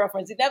had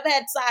girlfriends. He's never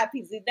had side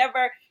pieces. He's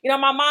never,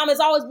 my mom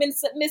has always been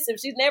submissive.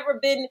 She's never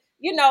been,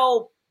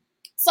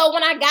 So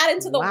when I got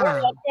into the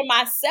world for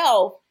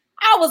myself,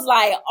 I was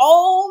like,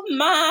 oh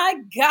my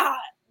God,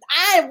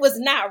 I was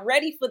not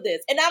ready for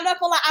this. And I'm not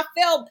gonna lie, I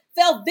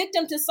fell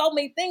victim to so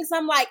many things.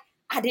 I'm like,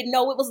 I didn't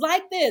know it was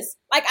like this.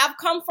 Like, I've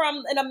come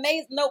from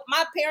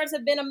my parents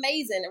have been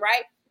amazing,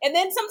 right? And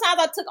then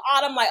sometimes I took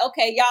autumn, like,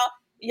 okay,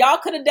 y'all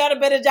could have done a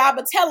better job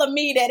of telling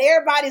me that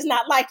everybody's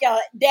not like y'all.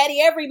 Daddy,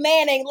 every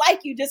man ain't like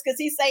you just because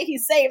he say he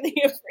saved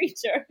the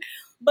preacher.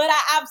 But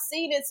I've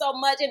seen it so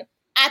much. And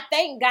I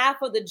thank God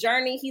for the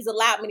journey he's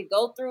allowed me to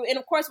go through. And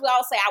of course, we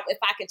all say, if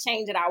I could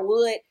change it, I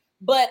would.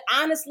 But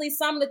honestly,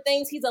 some of the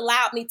things he's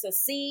allowed me to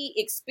see,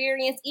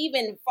 experience,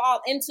 even fall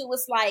into,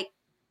 it's like,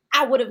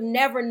 I would have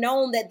never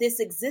known that this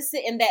existed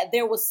and that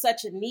there was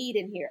such a need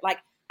in here. Like,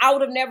 I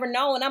would have never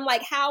known. I'm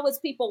like, how has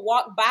people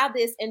walked by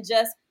this and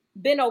just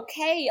been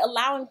okay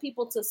allowing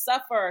people to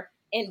suffer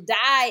and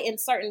die in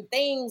certain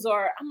things?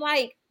 Or I'm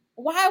like,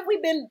 why have we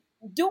been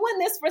doing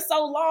this for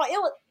so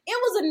long? it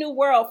was a new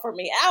world for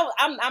me.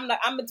 I'm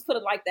going to put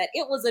it like that.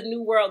 It was a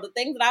new world. The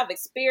things that I've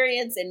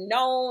experienced and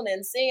known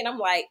and seen, I'm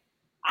like,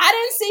 I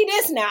didn't see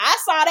this now. I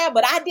saw that,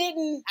 but I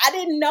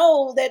didn't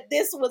know that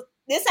this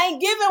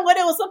ain't giving what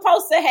it was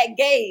supposed to have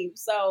gave.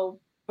 So.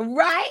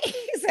 Right.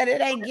 He said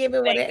it ain't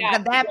giving what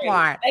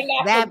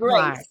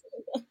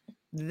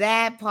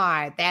that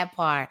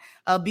part,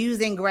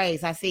 abusing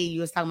grace. I see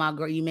you was talking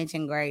about, you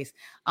mentioned grace,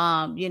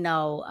 and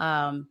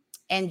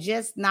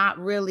just not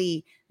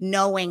really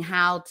knowing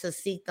how to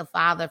seek the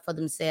Father for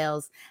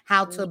themselves,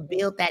 how to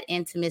build that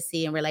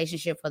intimacy and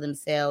relationship for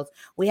themselves.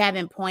 We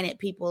haven't pointed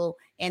people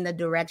in the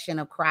direction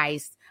of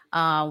Christ.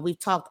 We've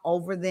talked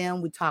over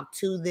them, we talked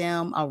to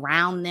them,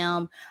 around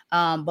them,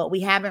 but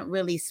we haven't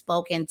really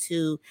spoken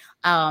to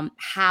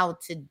how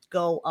to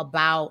go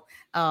about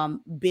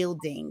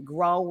building,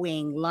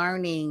 growing,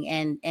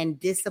 learning, and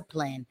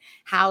discipline,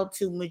 how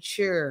to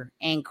mature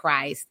in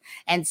Christ.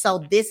 And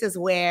so this is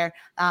where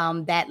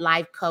that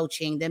life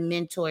coaching, the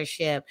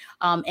mentorship,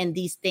 and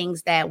these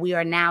things that we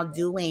are now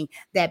doing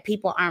that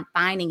people aren't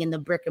finding in the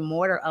brick and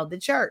mortar of the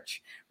church,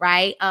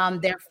 right?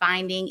 They're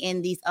finding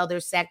in these other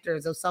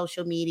sectors of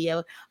social media,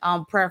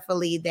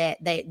 prayerfully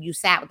that you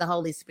sat with the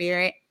Holy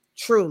Spirit,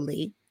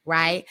 truly,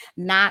 right?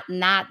 Not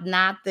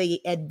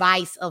the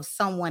advice of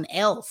someone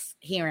else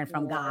hearing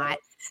from God,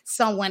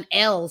 someone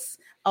else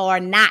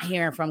or not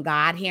hearing from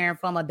God, hearing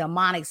from a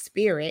demonic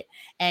spirit,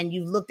 and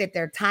you've looked at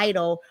their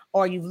title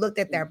or you've looked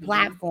at their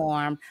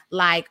platform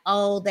like,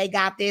 oh, they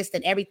got this,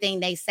 and everything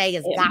they say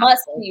is gospel.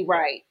 Must be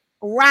right.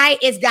 Right,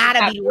 it's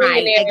gotta be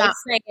right.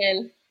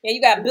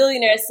 You got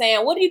billionaires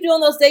saying, what do you do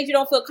on those days you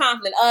don't feel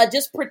confident?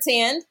 Just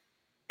pretend.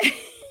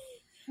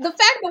 The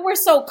fact that we're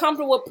so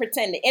comfortable with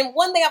pretending. And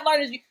one thing I've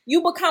learned is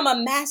you become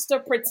a master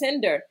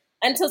pretender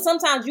until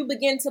sometimes you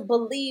begin to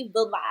believe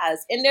the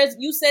lies. And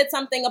you said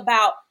something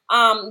about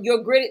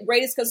your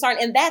greatest concern,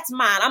 and that's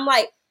mine. I'm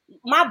like,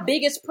 my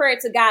biggest prayer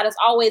to God is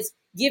always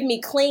give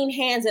me clean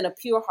hands and a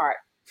pure heart.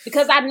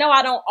 Because I know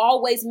I don't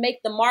always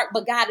make the mark,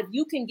 but God, if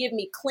you can give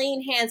me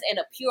clean hands and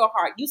a pure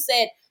heart, you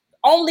said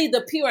only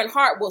the pure in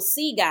heart will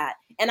see God.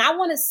 And I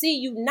want to see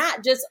you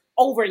not just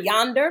over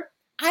yonder.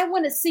 I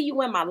want to see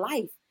you in my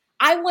life.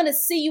 I want to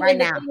see you right in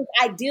the things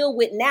I deal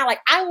with now. Like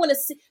I want to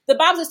see, the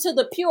Bible says to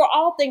the pure,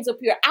 all things are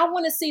pure. I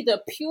want to see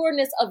the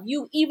pureness of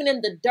you, even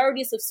in the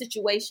dirtiest of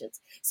situations.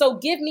 So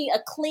give me a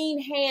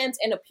clean hands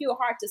and a pure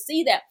heart to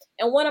see that.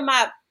 And one of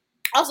my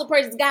also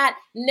praises God,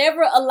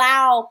 never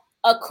allow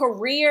a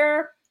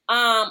career,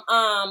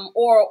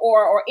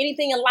 or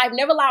anything in life,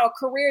 never allow a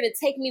career to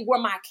take me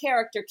where my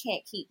character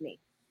can't keep me.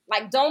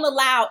 Like, don't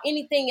allow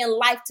anything in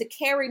life to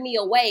carry me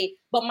away,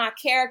 but my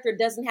character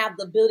doesn't have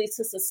the ability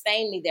to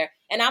sustain me there.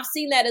 And I've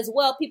seen that as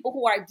well. People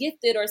who are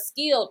gifted or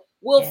skilled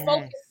will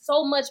focus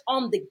so much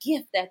on the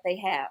gift that they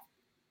have,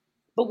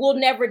 but we'll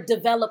never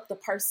develop the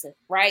person,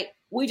 right?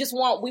 We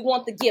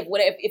want the gift.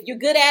 Whatever, if you're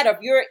good at it, or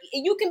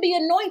you can be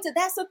anointed.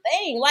 That's the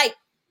thing. Like,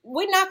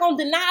 we're not going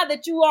to deny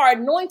that you are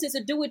anointed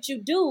to do what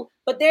you do,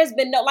 but there's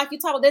been no, like you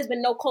talked about, there's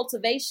been no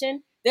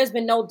cultivation. There's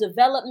been no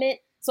development.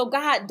 So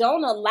God,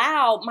 don't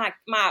allow my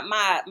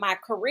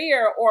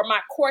career or my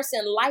course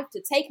in life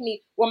to take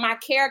me where my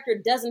character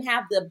doesn't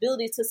have the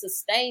ability to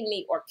sustain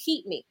me or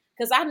keep me.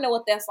 Because I know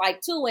what that's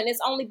like too. And it's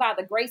only by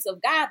the grace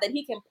of God that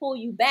he can pull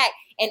you back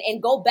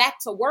and go back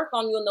to work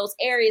on you in those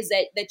areas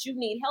that you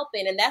need help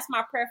in. And that's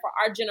my prayer for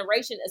our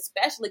generation,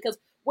 especially because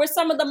we're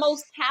some of the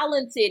most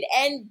talented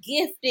and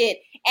gifted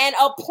and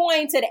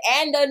appointed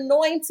and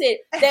anointed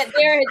that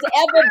there has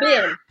ever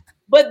been.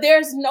 But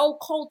there's no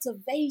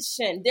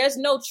cultivation. There's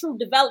no true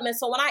development.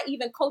 So when I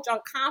even coach on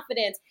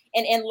confidence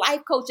and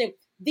life coaching,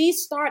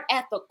 these start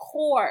at the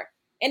core.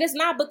 And it's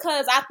not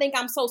because I think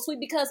I'm so sweet,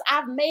 because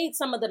I've made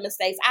some of the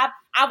mistakes. I've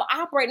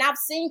operated, and I've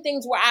seen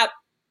things where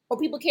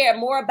people cared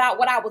more about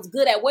what I was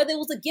good at, whether it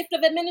was a gift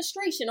of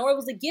administration or it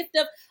was a gift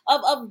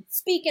of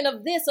speaking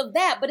of this, of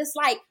that. But it's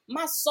like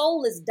my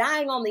soul is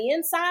dying on the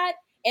inside.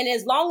 And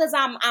as long as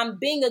I'm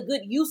being a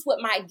good use with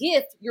my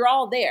gift, you're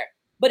all there.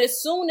 But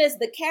as soon as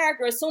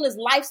as soon as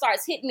life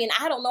starts hitting me and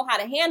I don't know how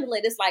to handle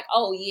it, it's like,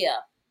 oh yeah,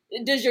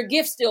 does your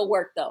gift still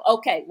work though?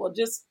 Okay, well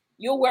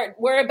you'll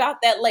worry about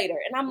that later.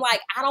 And I'm like,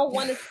 I don't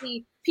want to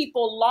see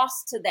people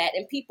lost to that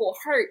and people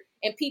hurt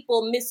and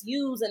people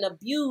misuse and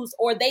abuse,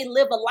 or they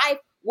live a life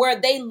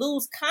where they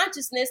lose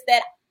consciousness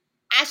that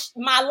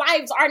my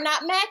lives are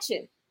not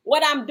matching.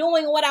 What I'm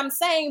doing, what I'm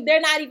saying,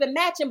 they're not even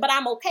matching, but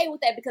I'm okay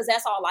with that because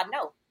that's all I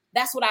know.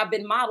 That's what I've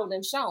been modeled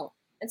and shown.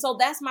 And so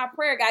that's my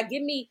prayer. God,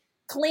 give me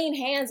clean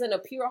hands and a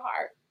pure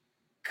heart.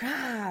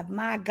 God,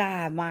 my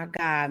God, my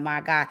God,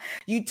 my God.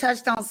 You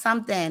touched on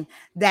something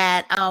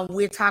that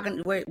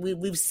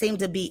we seem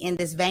to be in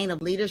this vein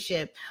of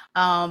leadership.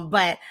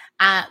 But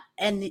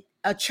and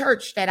a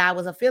church that I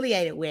was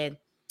affiliated with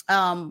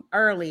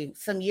early,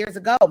 some years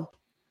ago.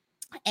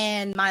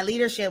 And my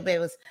leadership, it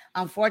was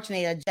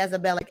unfortunately a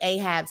Jezebelic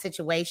Ahab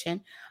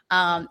situation.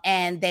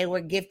 And they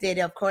were gifted,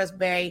 of course,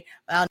 very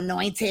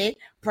anointed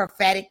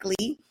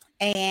prophetically.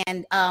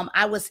 And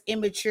I was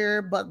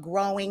immature, but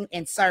growing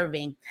and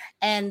serving.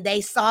 And they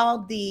saw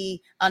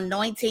the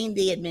anointing,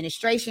 the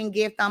administration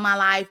gift on my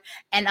life,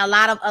 and a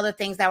lot of other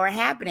things that were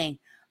happening.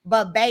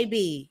 But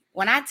baby,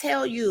 when I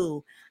tell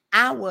you,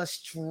 I was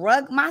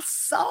struck, my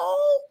soul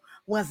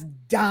was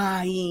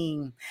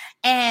dying.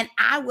 And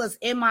I was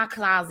in my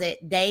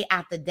closet day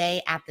after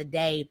day after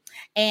day.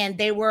 And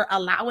they were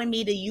allowing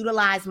me to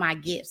utilize my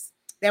gifts.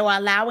 They were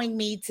allowing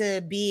me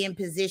to be in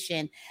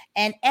position.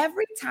 And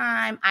every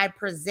time I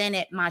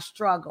presented my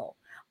struggle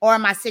or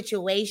my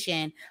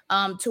situation,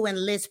 to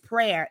enlist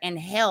prayer and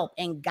help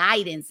and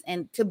guidance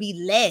and to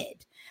be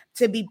led,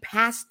 to be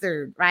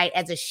pastored, right,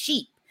 as a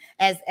sheep,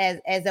 as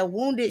a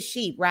wounded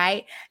sheep,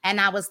 right? And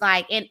I was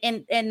like,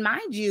 and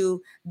mind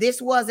you,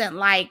 this wasn't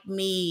like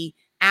me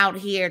out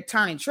here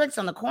turning tricks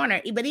on the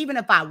corner, but even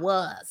if I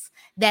was,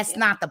 that's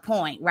not the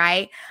point,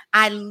 right?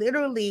 I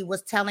literally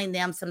was telling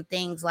them some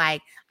things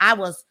like I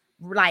was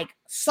like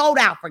sold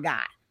out for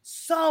God.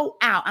 So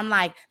out. I'm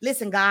like,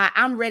 listen, God,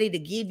 I'm ready to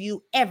give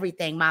you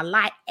everything, my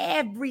life,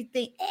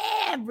 everything.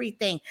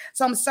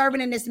 So I'm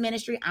serving in this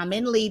ministry. I'm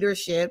in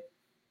leadership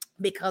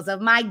because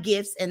of my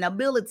gifts and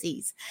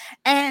abilities.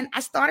 And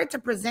I started to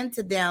present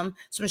to them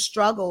some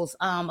struggles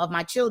of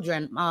my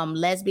children,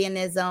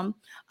 lesbianism,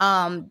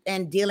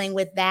 and dealing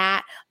with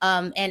that.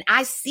 And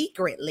I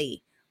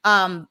secretly,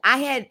 I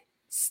had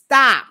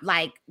stopped,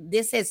 like,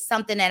 this is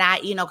something that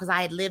I, because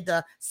I had lived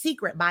a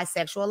secret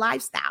bisexual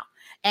lifestyle.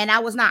 And I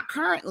was not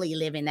currently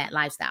living that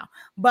lifestyle.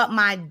 But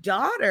my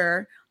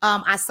daughter,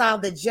 I saw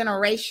the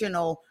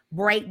generational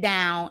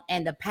breakdown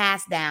and the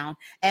pass down.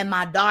 And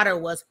my daughter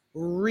was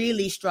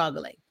really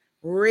struggling.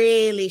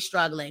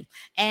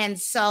 And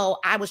so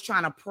I was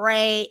trying to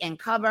pray and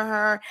cover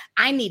her.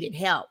 I needed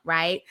help,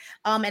 right?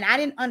 And I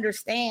didn't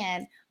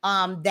understand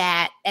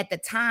that at the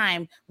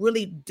time,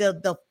 really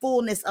the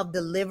fullness of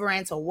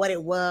deliverance or what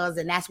it was.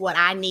 And that's what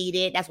I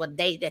needed. That's what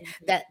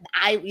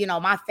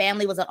my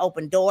family was an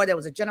open door. There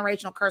was a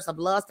generational curse of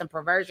lust and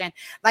perversion.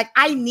 Like,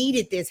 I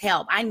needed this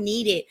help. And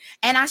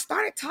I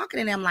started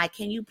talking to them like,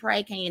 can you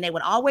pray? And they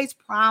would always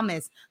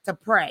promise to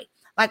pray.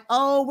 Like,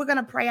 oh, we're going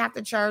to pray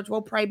after church.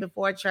 We'll pray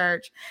before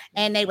church.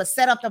 And they would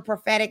set up the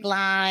prophetic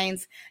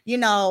lines,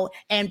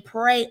 and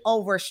pray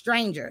over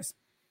strangers.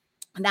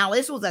 Now,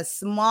 this was a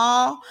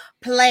small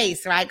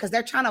place, right? Because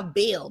they're trying to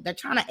build, they're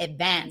trying to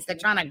advance, they're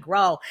trying to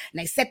grow.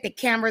 And they set the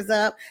cameras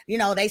up,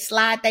 they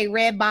slide their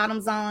red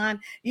bottoms on,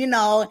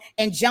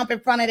 and jump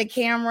in front of the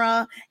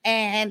camera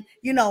and,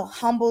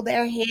 humble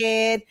their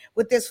head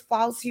with this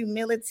false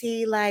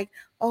humility, like,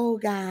 oh,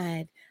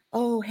 God.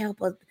 Oh,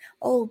 help us.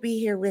 Oh, be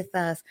here with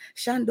us.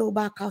 And at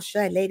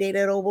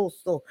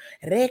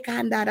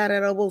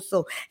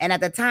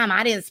the time,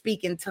 I didn't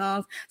speak in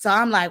tongues. So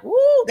I'm like, woo,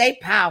 they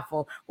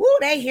powerful. Woo,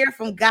 they hear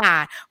from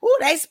God. Woo,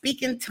 they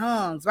speak in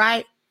tongues,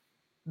 right?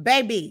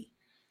 Baby,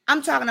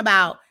 I'm talking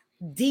about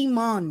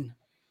demons.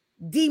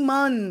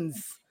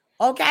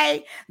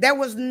 Okay. There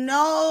was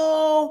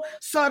no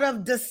sort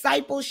of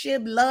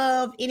discipleship,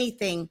 love,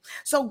 anything.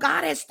 So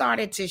God has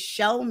started to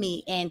show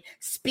me and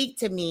speak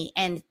to me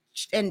and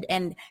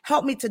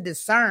help me to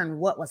discern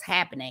what was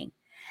happening.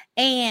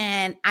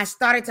 And I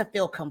started to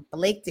feel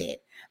conflicted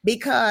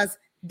because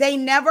they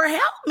never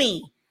helped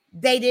me.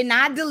 They did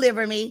not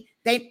deliver me.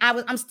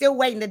 I'm still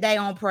waiting today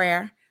on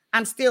prayer.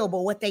 But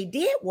what they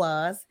did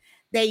was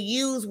they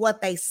used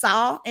what they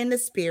saw in the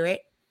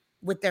spirit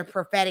with their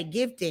prophetic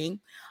gifting,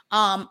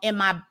 in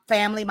my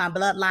family, my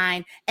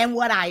bloodline, and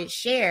what I had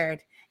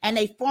shared. And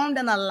they formed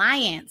an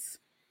alliance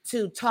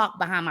to talk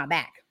behind my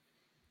back.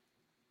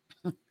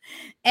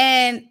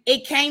 And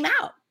it came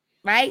out,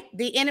 right?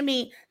 The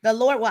enemy, the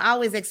Lord will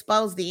always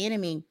expose the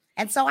enemy.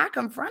 And so I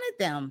confronted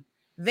them,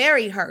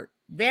 very hurt,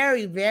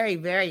 very, very,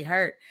 very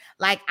hurt.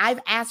 Like,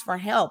 I've asked for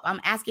help. I'm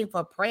asking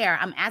for prayer.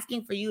 I'm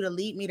asking for you to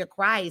lead me to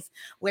Christ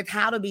with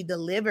how to be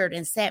delivered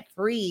and set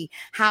free,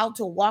 how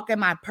to walk in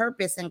my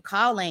purpose and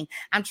calling.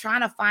 I'm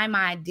trying to find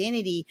my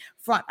identity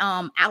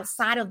from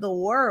outside of the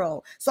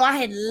world. So I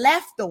had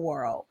left the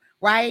world.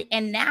 Right.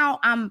 And now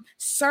I'm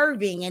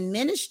serving in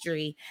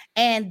ministry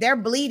and they're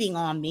bleeding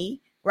on me.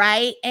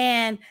 Right.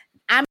 And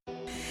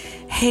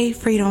Hey,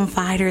 Freedom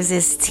Fighters,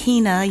 it's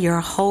Tina,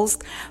 your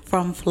host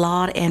from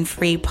Flawed and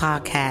Free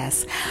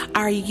Podcast.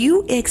 Are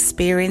you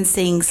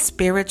experiencing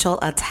spiritual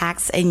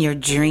attacks in your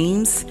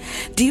dreams?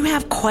 Do you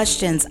have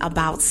questions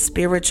about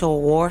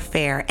spiritual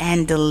warfare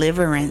and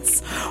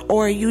deliverance?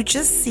 Or are you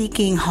just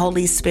seeking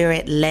Holy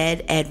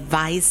Spirit-led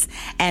advice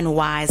and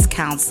wise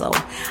counsel?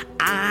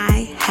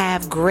 I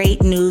have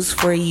great news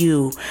for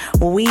you.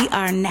 We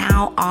are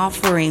now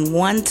offering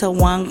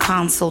one-to-one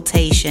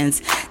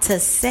consultations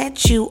to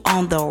set you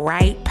on the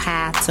right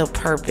path to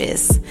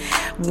purpose.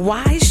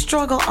 Why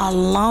struggle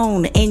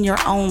alone in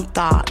your own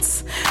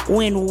thoughts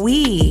when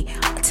we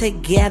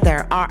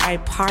together are a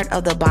part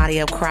of the body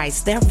of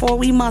Christ. Therefore,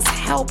 we must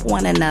help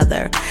one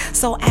another.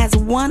 So as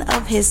one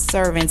of his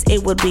servants,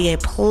 it would be a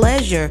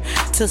pleasure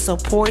to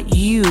support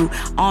you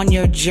on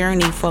your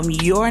journey from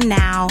your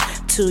now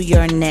to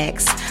your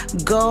next.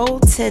 Go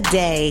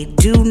today,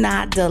 do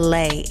not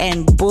delay,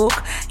 and book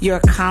your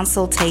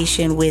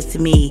consultation with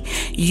me.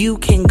 You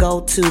can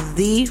go to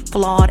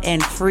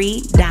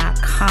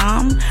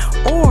theflawedandfree.com,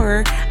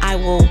 or I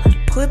will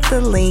put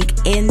the link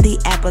in the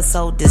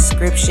episode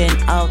description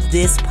of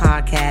this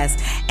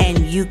podcast, and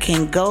you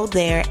can go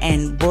there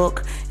and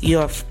book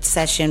your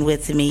session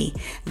with me.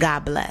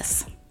 God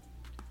bless.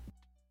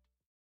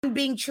 I'm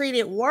being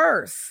treated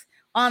worse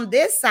on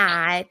this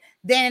side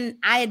than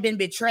I had been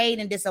betrayed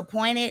and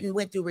disappointed and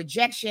went through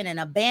rejection and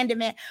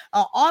abandonment,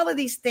 all of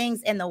these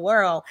things in the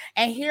world.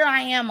 And here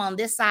I am on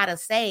this side of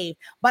saved,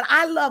 but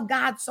I love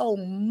God so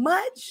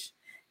much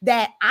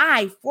that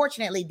I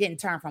fortunately didn't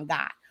turn from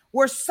God.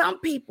 Where some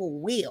people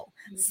will.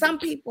 Some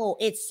people,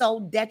 it's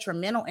so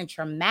detrimental and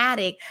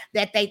traumatic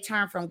that they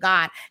turn from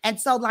God. And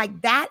so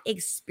like that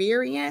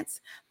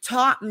experience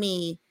taught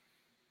me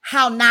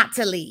how not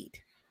to lead,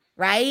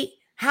 right?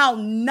 How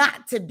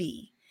not to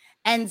be.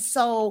 And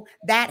so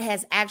that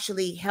has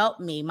actually helped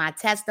me, my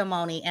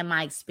testimony and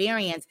my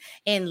experience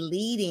in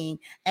leading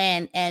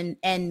and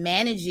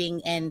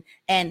managing and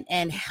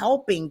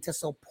helping to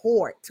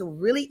support, to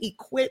really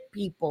equip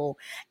people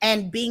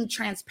and being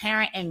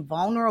transparent and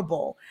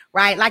vulnerable,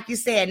 right? Like you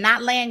said,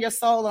 not laying your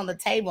soul on the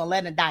table and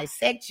letting it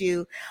dissect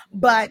you,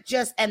 but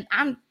just, and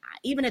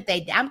even if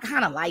I'm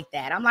kind of like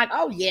that. I'm like,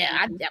 oh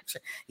yeah, I'm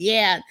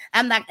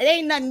like, it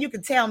ain't nothing you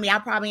can tell me I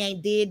probably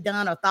ain't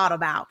done or thought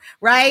about,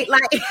 right?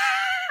 Like,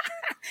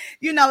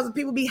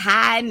 people be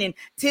hiding and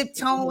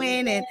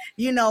tiptoeing and,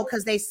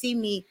 because they see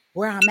me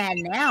where I'm at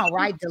now,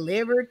 right?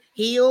 Delivered,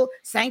 healed,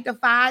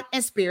 sanctified,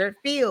 and spirit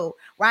filled,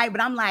 right? But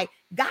I'm like,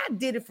 God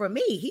did it for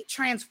me. He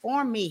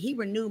transformed me. He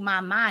renewed my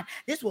mind.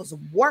 This was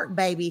work,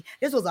 baby.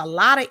 This was a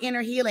lot of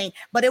inner healing,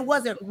 but it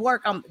wasn't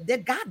work.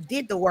 God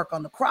did the work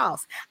on the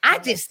cross. I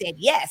just said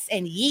yes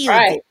and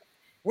yielded.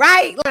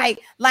 Right?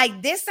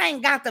 Like this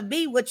ain't got to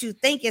be what you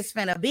think it's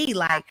finna be.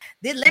 Like,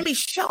 let me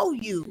show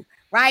you.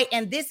 Right.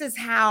 And this is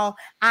how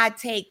I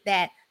take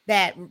that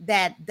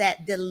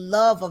the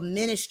love of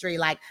ministry.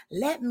 Like,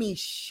 let me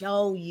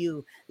show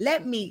you,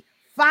 let me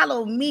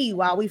follow me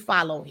while we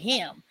follow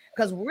him.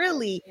 Because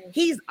really,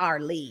 he's our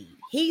lead.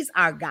 He's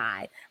our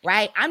guide,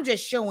 right? I'm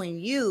just showing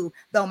you,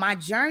 though my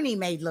journey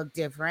may look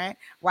different,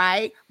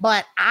 right?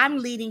 But I'm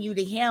leading you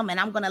to him, and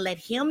I'm going to let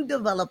him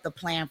develop the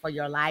plan for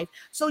your life.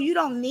 So you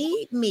don't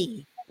need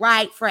me,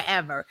 right,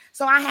 forever.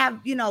 So I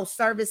have,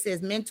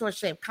 services,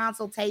 mentorship,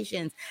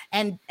 consultations,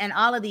 and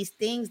all of these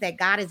things that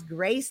God has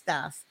graced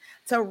us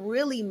to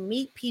really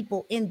meet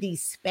people in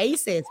these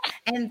spaces.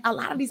 And a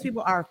lot of these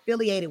people are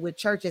affiliated with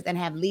churches and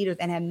have leaders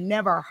and have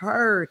never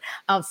heard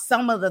of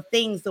some of the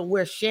things that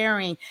we're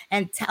sharing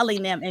and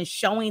telling them and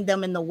showing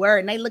them in the word.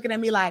 And they looking at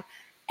me like,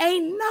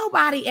 ain't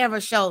nobody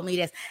ever showed me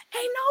this.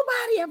 Ain't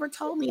nobody ever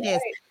told me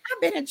this.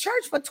 I've been in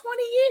church for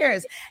 20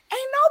 years.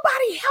 Ain't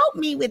nobody helped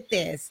me with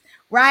this,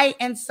 right?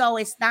 And so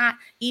it's not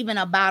even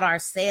about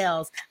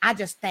ourselves. I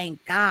just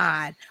thank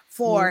God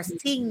for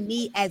seeing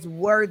me as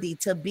worthy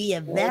to be a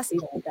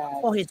vessel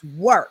for his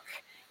work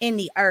in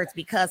the earth,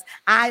 because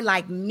I,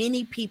 like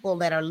many people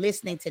that are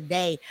listening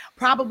today,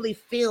 probably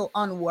feel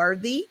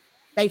unworthy.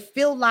 They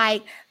feel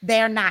like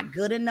they're not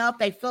good enough.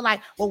 They feel like,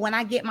 well, when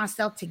I get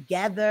myself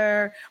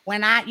together,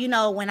 when I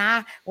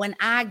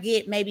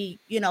get maybe,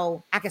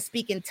 I can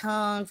speak in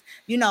tongues,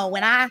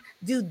 when I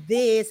do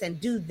this and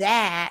do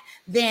that,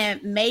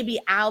 then maybe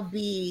I'll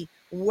be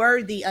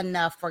worthy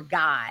enough for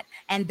God.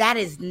 And that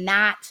is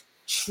not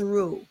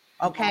true.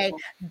 Okay.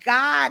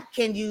 God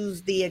can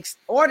use the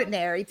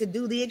extraordinary to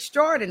do the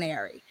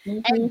extraordinary.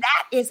 And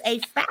that is a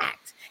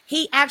fact.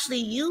 He actually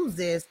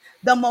uses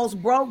the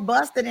most broke,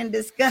 busted, and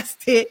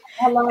disgusted,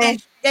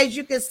 as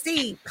you can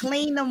see,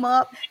 clean them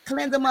up,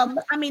 cleanse them up.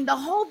 I mean, the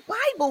whole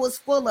Bible is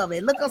full of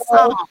it. Look at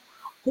Saul,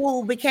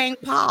 who became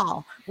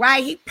Paul,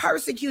 right? He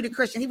persecuted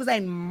Christians. He was a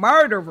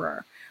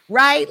murderer,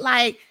 right?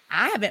 Like,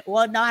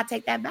 I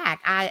take that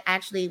back. I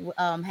actually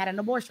had an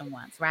abortion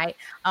once, right?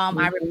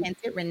 I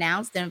repented,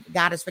 renounced, and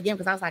God is forgiven,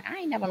 because I was like, I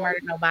ain't never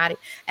murdered nobody.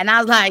 And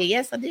I was like,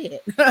 yes, I did.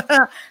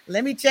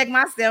 Let me check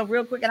myself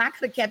real quick. And I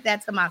could have kept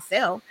that to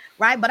myself,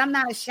 right? But I'm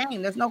not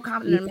ashamed. There's no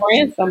confidence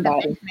in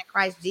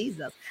Christ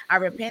Jesus. I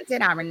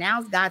repented, I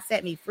renounced, God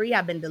set me free.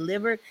 I've been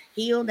delivered,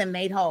 healed, and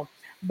made whole.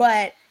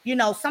 But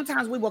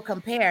sometimes we will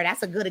compare.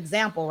 That's a good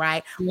example,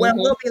 right? Where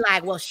we'll be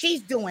like, well,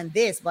 she's doing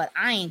this, but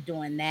I ain't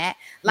doing that.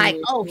 Like,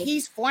 oh,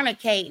 he's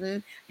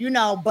fornicating,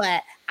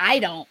 but I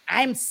don't.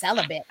 I'm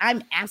celibate.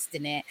 I'm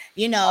abstinent,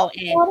 and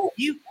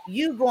you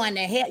going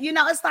to hell.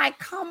 It's like,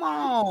 come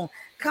on.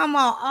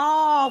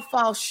 All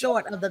fall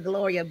short of the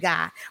glory of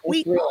God.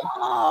 We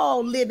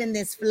all live in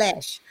this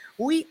flesh.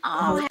 We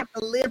all have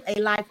to live a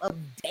life of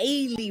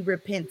daily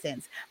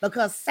repentance,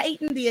 because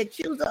Satan, the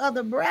accuser of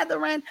the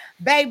brethren,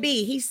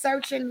 baby, he's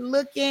searching,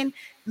 looking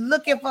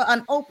for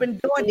an open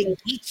door to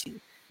get you.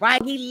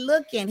 right?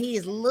 He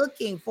is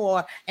looking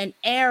for an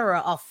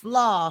error, a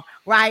flaw,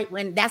 right?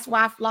 When that's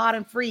why Flawed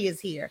and Free is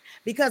here,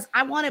 because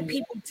I wanted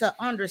people to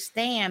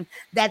understand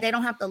that they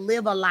don't have to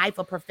live a life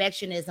of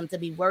perfectionism to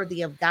be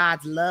worthy of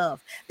God's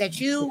love, that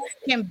you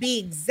can be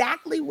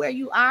exactly where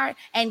you are.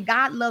 And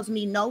God loves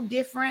me no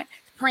different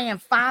praying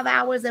 5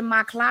 hours in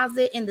my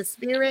closet in the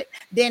spirit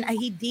than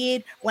he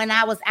did when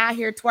I was out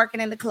here twerking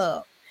in the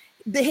club.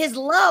 His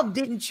love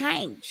didn't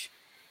change.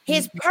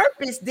 His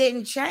purpose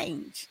didn't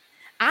change.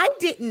 I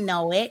didn't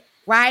know it,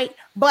 right?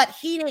 But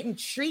he didn't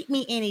treat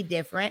me any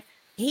different.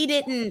 He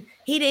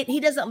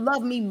doesn't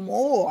love me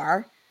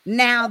more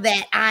now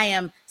that I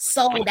am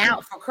sold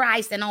out for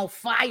Christ and on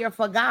fire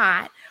for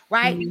God,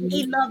 right?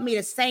 He loved me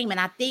the same. And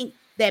I think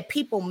that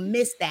people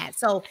miss that.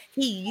 So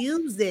he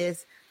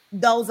uses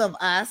those of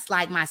us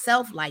like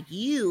myself, like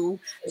you,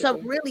 to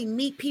really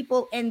meet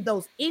people in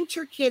those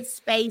intricate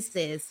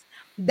spaces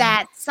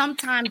that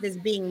sometimes is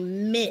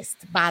being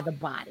missed by the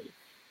body.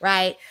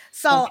 Right.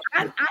 So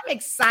I'm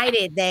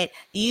excited that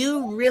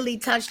you really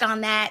touched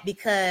on that,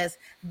 because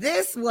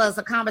this was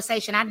a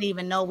conversation I didn't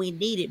even know we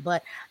needed,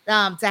 but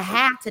to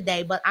have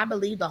today, but I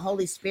believe the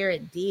Holy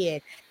Spirit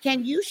did.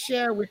 Can you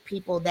share with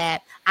people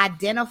that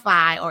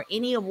identify or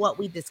any of what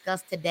we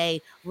discussed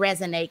today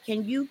resonate?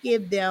 Can you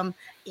give them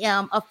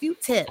a few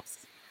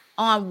tips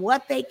on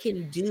what they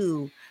can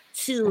do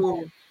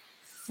to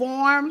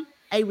form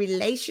a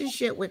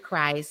relationship with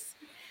Christ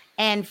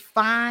and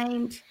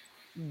find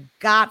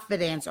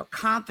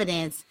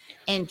confidence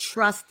in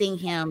trusting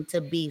him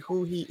to be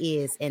who he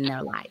is in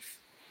their life?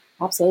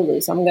 Absolutely.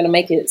 So I'm going to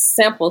make it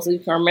simple so you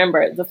can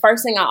remember. The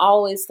first thing I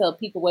always tell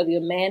people, whether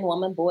you're a man,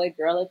 woman, boy,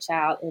 girl, or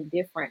child,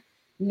 indifferent,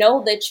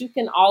 know that you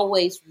can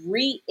always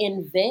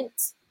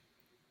reinvent,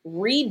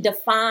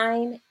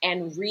 redefine,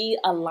 and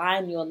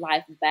realign your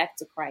life back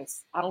to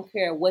Christ. I don't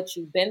care what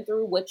you've been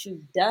through, what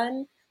you've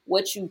done,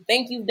 what you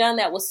think you've done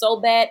that was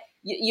so bad.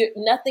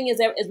 Nothing is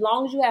ever, as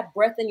long as you have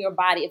breath in your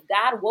body. If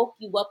God woke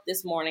you up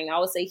this morning, I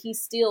would say he's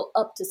still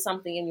up to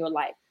something in your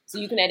life. So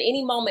you can at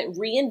any moment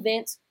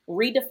reinvent,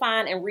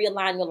 redefine, and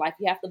realign your life.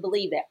 You have to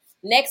believe that.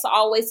 Next, I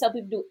always tell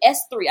people to do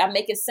S3. I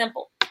make it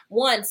simple.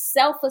 1,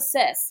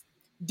 self-assess.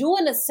 Do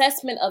an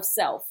assessment of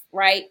self,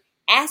 right?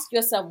 Ask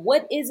yourself,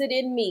 what is it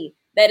in me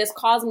that is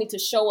causing me to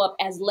show up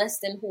as less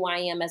than who I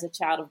am as a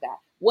child of God?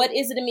 What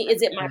is it in me?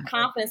 Is it my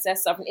confidence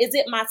that's suffering? Is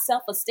it my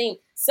self-esteem?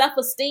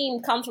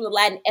 Self-esteem comes from the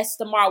Latin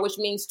estimar, which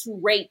means to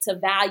rate, to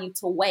value,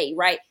 to weigh,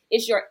 right?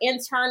 It's your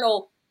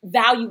internal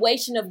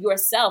valuation of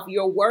yourself,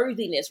 your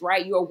worthiness,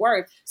 right? Your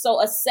worth.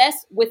 So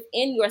assess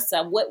within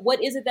yourself.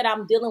 What is it that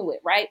I'm dealing with,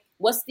 right?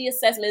 What's the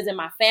assessment? Is it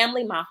my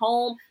family, my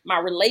home, my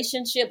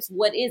relationships?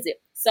 What is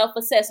it?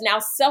 Self-assess. Now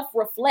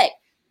self-reflect.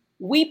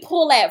 We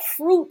pull at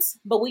fruits,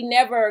 but we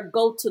never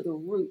go to the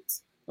root,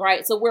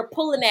 right? So we're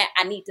pulling at,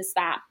 I need to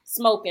stop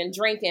smoking,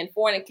 drinking,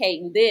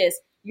 fornicating, this.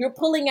 You're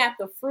pulling at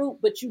the fruit,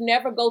 but you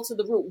never go to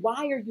the root.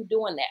 Why are you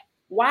doing that?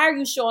 Why are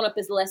you showing up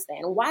as less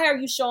than? Why are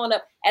you showing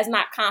up as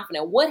not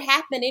confident? What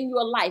happened in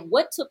your life?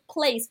 What took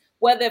place,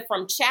 whether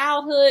from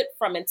childhood,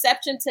 from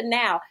inception to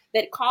now,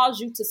 that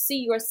caused you to see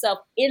yourself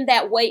in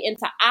that way and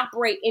to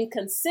operate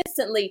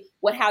inconsistently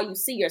with how you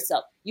see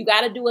yourself? You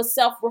got to do a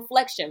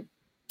self-reflection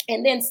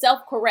and then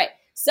self-correct.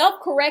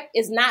 Self-correct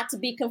is not to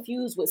be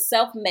confused with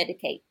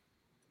self-medicate.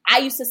 I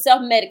used to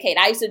self-medicate.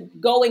 I used to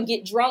go and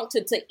get drunk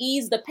to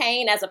ease the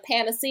pain as a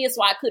panacea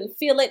so I couldn't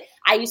feel it.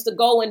 I used to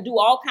go and do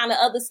all kind of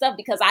other stuff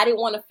because I didn't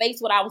want to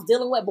face what I was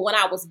dealing with. But when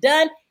I was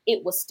done,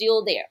 it was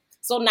still there.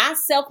 So not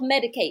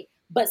self-medicate,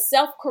 but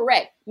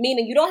self-correct,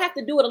 meaning you don't have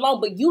to do it alone,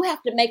 but you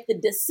have to make the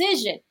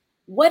decision.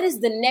 What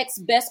is the next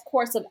best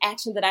course of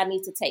action that I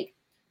need to take?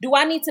 Do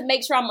I need to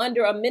make sure I'm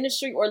under a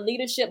ministry or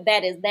leadership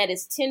that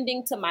is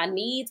tending to my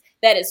needs,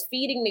 that is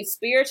feeding me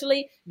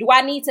spiritually? Do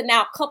I need to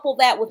now couple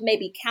that with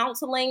maybe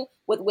counseling,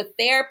 with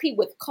therapy,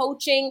 with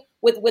coaching,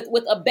 with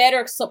a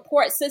better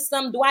support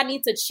system? Do I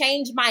need to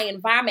change my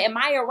environment? Am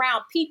I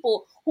around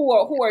people who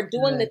are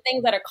doing the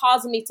things that are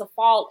causing me to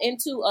fall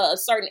into a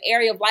certain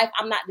area of life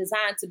I'm not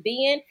designed to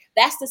be in?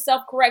 That's the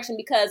self-correction,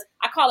 because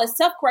I call it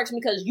self-correction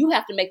because you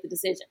have to make the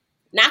decision.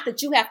 Not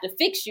that you have to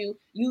fix you.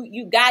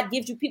 God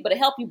gives you people to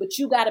help you, but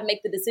you got to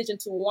make the decision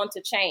to want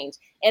to change.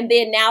 And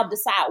then now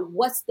decide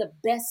what's the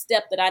best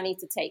step that I need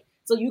to take.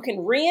 So you can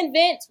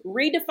reinvent,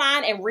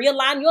 redefine, and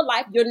realign your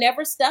life. You're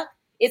never stuck.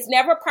 It's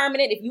never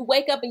permanent. If you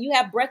wake up and you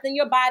have breath in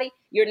your body,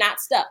 you're not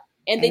stuck.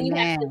 And then you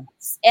have to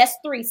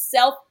S3,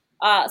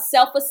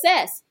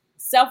 self-assess,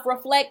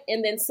 self-reflect,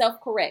 and then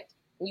self-correct.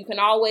 You can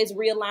always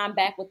realign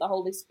back with the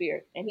Holy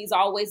Spirit, and he's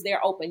always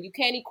there open. You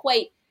can't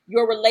equate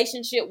your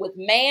relationship with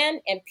man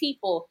and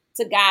people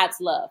to God's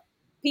love.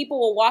 People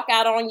will walk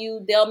out on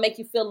you. They'll make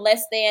you feel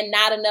less than,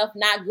 not enough,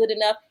 not good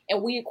enough.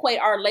 And we equate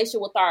our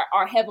relationship with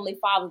our Heavenly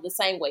Father the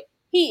same way.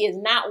 He is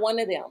not one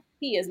of them.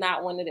 He is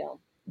not one of them.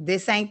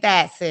 This ain't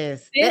that,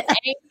 sis. This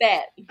ain't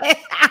that.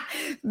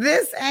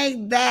 This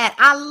ain't that.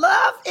 I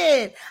love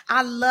it.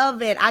 I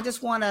love it. I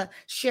just want to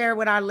share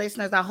with our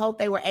listeners. I hope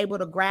they were able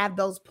to grab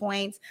those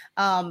points.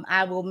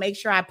 I will make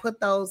sure I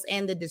put those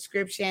in the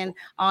description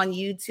on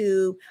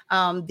YouTube.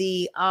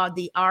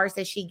 The R's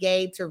that she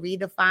gave to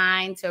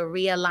redefine, to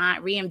realign,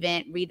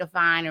 reinvent,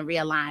 redefine, and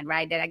realign.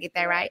 Right? Did I get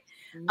that right?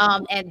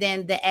 And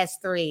then the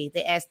S3,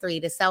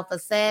 the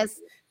self-assess,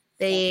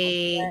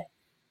 the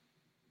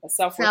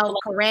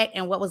self-correct,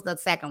 and what was the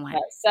second one?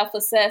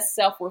 Self-assess,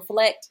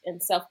 self-reflect,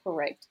 and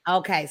self-correct.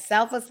 Okay,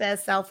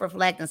 self-assess,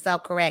 self-reflect, and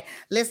self-correct.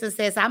 Listen,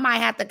 sis, I might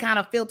have to kind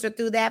of filter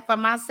through that for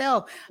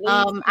myself.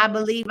 I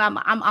believe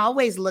I'm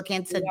always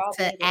looking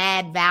to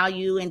add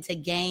value and to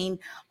gain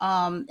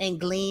and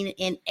glean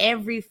in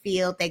every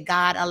field that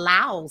God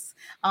allows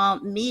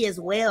me as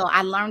well.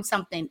 I learn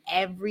something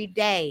every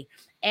day.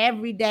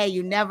 Every day,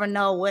 you never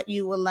know what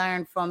you will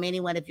learn from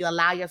anyone if you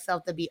allow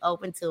yourself to be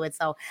open to it.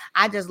 So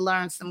I just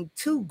learned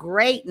two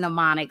great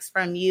mnemonics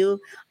from you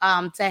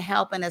to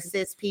help and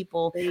assist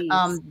people.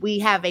 We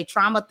have a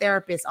trauma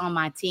therapist on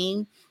my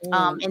team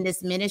in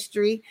this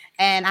ministry,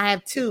 and I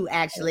have two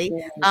actually.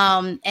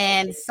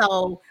 And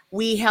so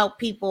we help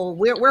people.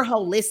 We're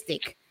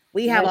holistic.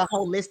 We have a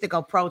holistic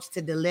approach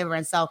to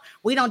deliverance. So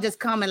we don't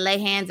just come and lay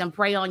hands and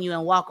pray on you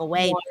and walk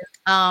away.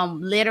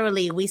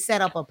 Literally, we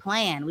set up a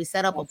plan.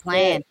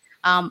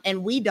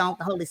 And we don't,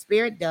 the Holy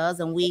Spirit does,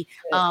 and we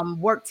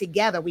work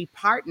together. We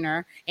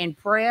partner in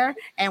prayer,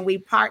 and we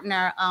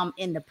partner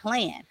in the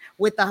plan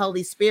with the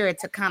Holy Spirit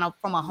to kind of,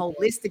 from a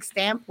holistic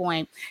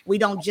standpoint, we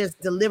don't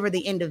just deliver the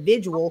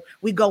individual,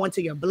 we go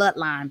into your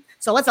bloodline.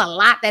 So it's a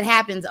lot that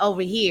happens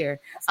over here.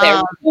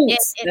 That's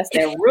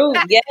their root.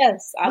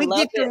 Yes, we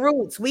get the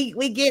roots.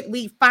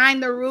 We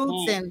find the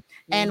roots,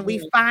 and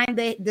we find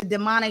the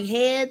demonic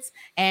heads,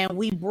 and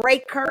we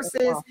break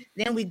curses.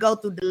 Then we go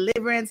through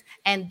deliverance,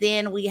 and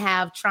then we have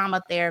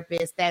trauma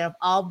therapists that have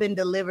all been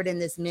delivered in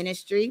this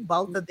ministry.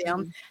 Both of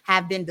them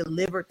have been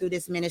delivered through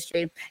this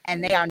ministry,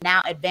 and they are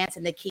now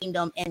advancing the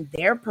kingdom in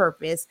their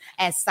purpose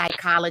as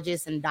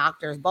psychologists and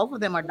doctors. Both of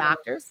them are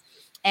doctors.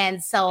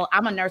 And so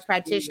I'm a nurse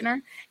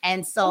practitioner.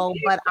 And so,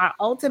 but our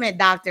ultimate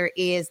doctor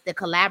is the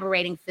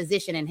collaborating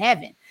physician in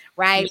heaven,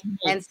 right?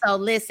 And so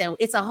listen,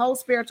 it's a whole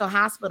spiritual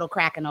hospital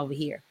cracking over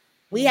here.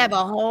 We have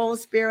a whole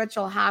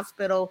spiritual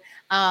hospital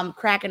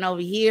cracking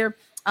over here.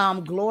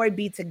 Glory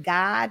be to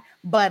God.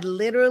 But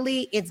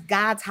literally, it's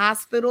God's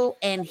hospital,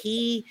 and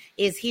he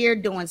is here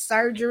doing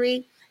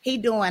surgery. He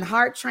doing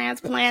heart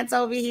transplants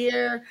over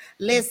here.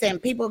 Listen,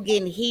 people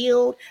getting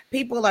healed.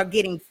 People are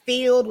getting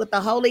filled with the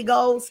Holy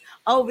Ghost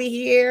over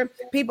here.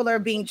 People are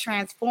being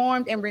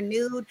transformed and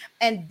renewed.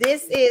 And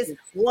this is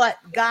what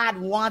God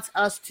wants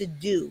us to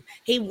do.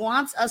 He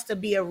wants us to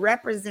be a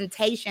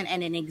representation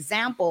and an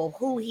example of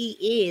who he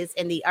is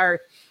in the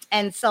earth.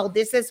 And so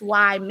this is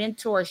why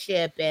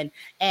mentorship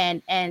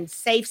and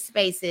safe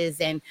spaces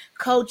and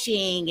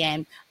coaching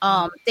and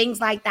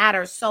things like that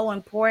are so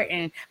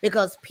important,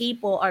 because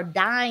people are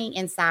dying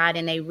inside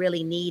and they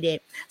really need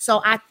it.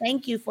 So I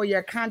thank you for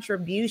your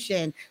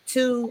contribution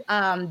to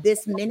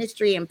this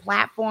ministry and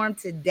platform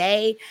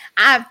today.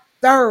 I've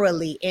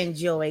thoroughly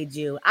enjoyed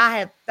you. I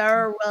have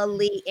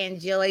thoroughly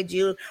enjoyed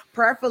you.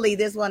 Prayerfully,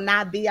 this will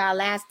not be our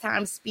last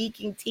time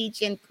speaking,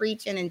 teaching,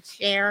 preaching, and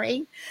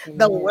sharing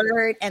the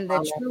word and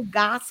the true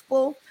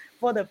gospel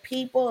for the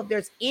people. If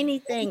there's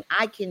anything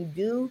I can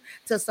do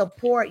to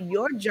support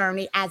your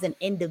journey as an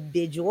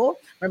individual,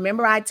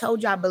 remember I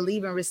told you I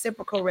believe in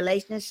reciprocal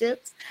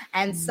relationships.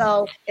 And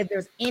so if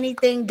there's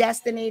anything,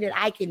 Destiny, that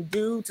I can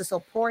do to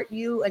support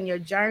you and your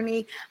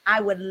journey,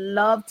 I would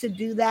love to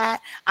do that.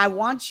 I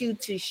want you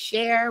to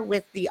share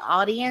with the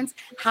audience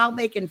how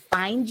they can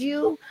find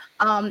you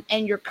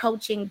and your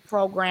coaching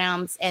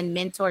programs and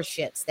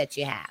mentorships that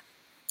you have.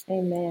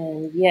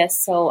 Amen.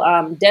 Yes. So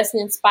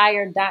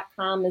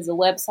destinyinspire.com is a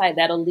website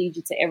that'll lead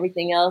you to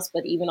everything else,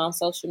 but even on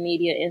social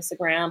media,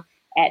 Instagram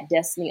at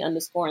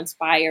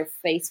Destiny_Inspire,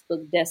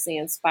 Facebook, Destiny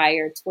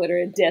Inspire,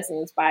 Twitter,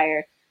 Destiny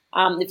Inspire.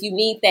 If you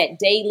need that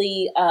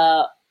daily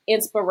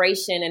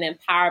inspiration and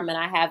empowerment,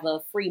 I have a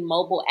free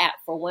mobile app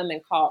for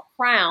women called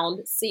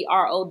Crowned,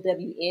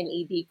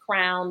 CROWNED,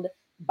 Crowned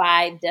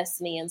by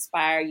Destiny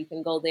Inspire. You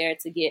can go there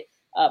to get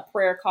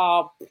prayer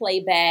call,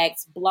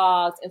 playbacks,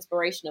 blogs,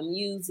 inspirational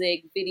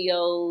music,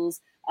 videos,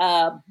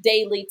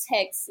 daily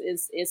text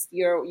is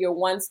your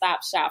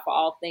one-stop shop for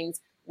all things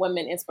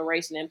women,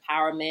 inspiration,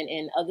 empowerment.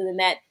 And other than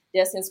that,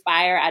 Destiny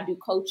Inspire, I do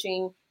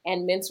coaching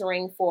and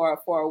mentoring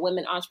for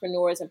women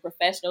entrepreneurs and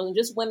professionals, and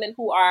just women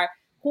who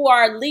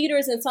are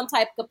leaders in some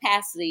type of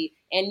capacity.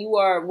 And you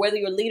are, whether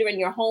you're a leader in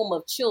your home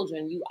of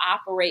children, you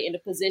operate in a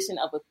position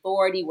of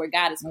authority where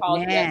God has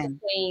called you as a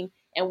queen.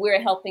 And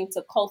we're helping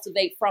to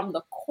cultivate from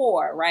the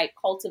core, right?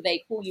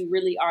 Cultivate who you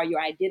really are,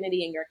 your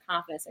identity and your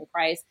confidence in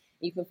Christ.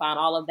 You can find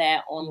all of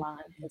that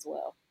online as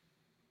well.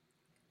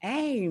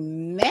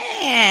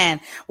 Amen.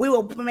 We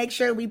will make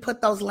sure we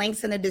put those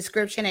links in the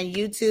description and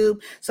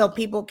YouTube so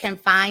people can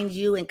find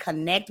you and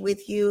connect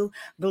with you.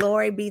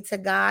 Glory be to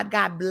God.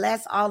 God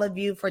bless all of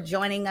you for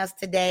joining us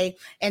today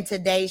in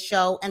today's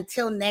show.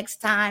 Until next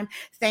time,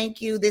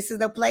 thank you. This is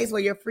the place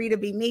where you're free to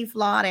be me,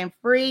 flawed and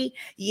free.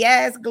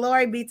 Yes,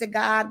 glory be to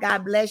God.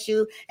 God bless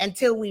you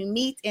until we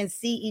meet and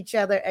see each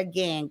other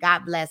again.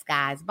 God bless,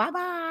 guys.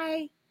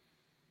 Bye-bye.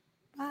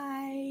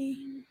 Bye.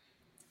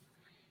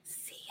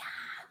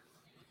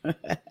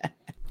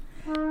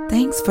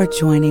 Thanks for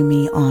joining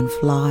me on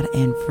Flawed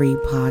and Free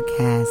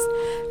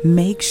Podcast.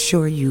 Make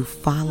sure you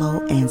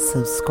follow and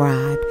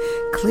subscribe.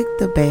 Click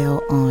the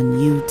bell on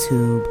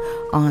YouTube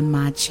on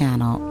my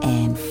channel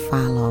and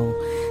follow.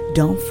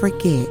 Don't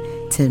forget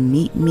to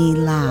meet me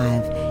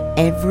live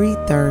every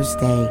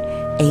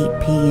Thursday,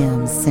 8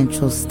 p.m.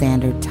 Central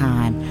Standard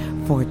Time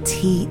for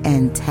Tea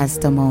and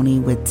Testimony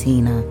with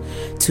Tina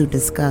to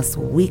discuss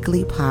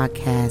weekly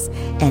podcasts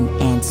and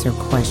answer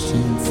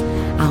questions.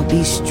 I'll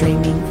be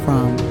streaming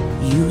from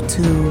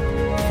YouTube,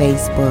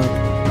 Facebook,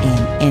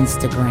 and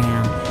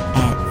Instagram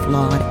at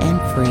Flawed and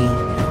Free,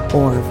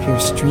 or if you're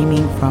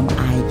streaming from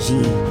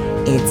IG,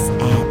 it's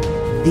at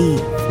The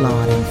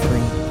Flawed and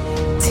Free.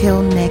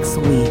 Till next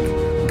week,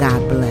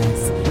 God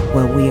bless,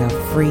 where we are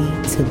free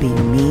to be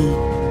me,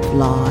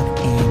 flawed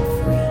and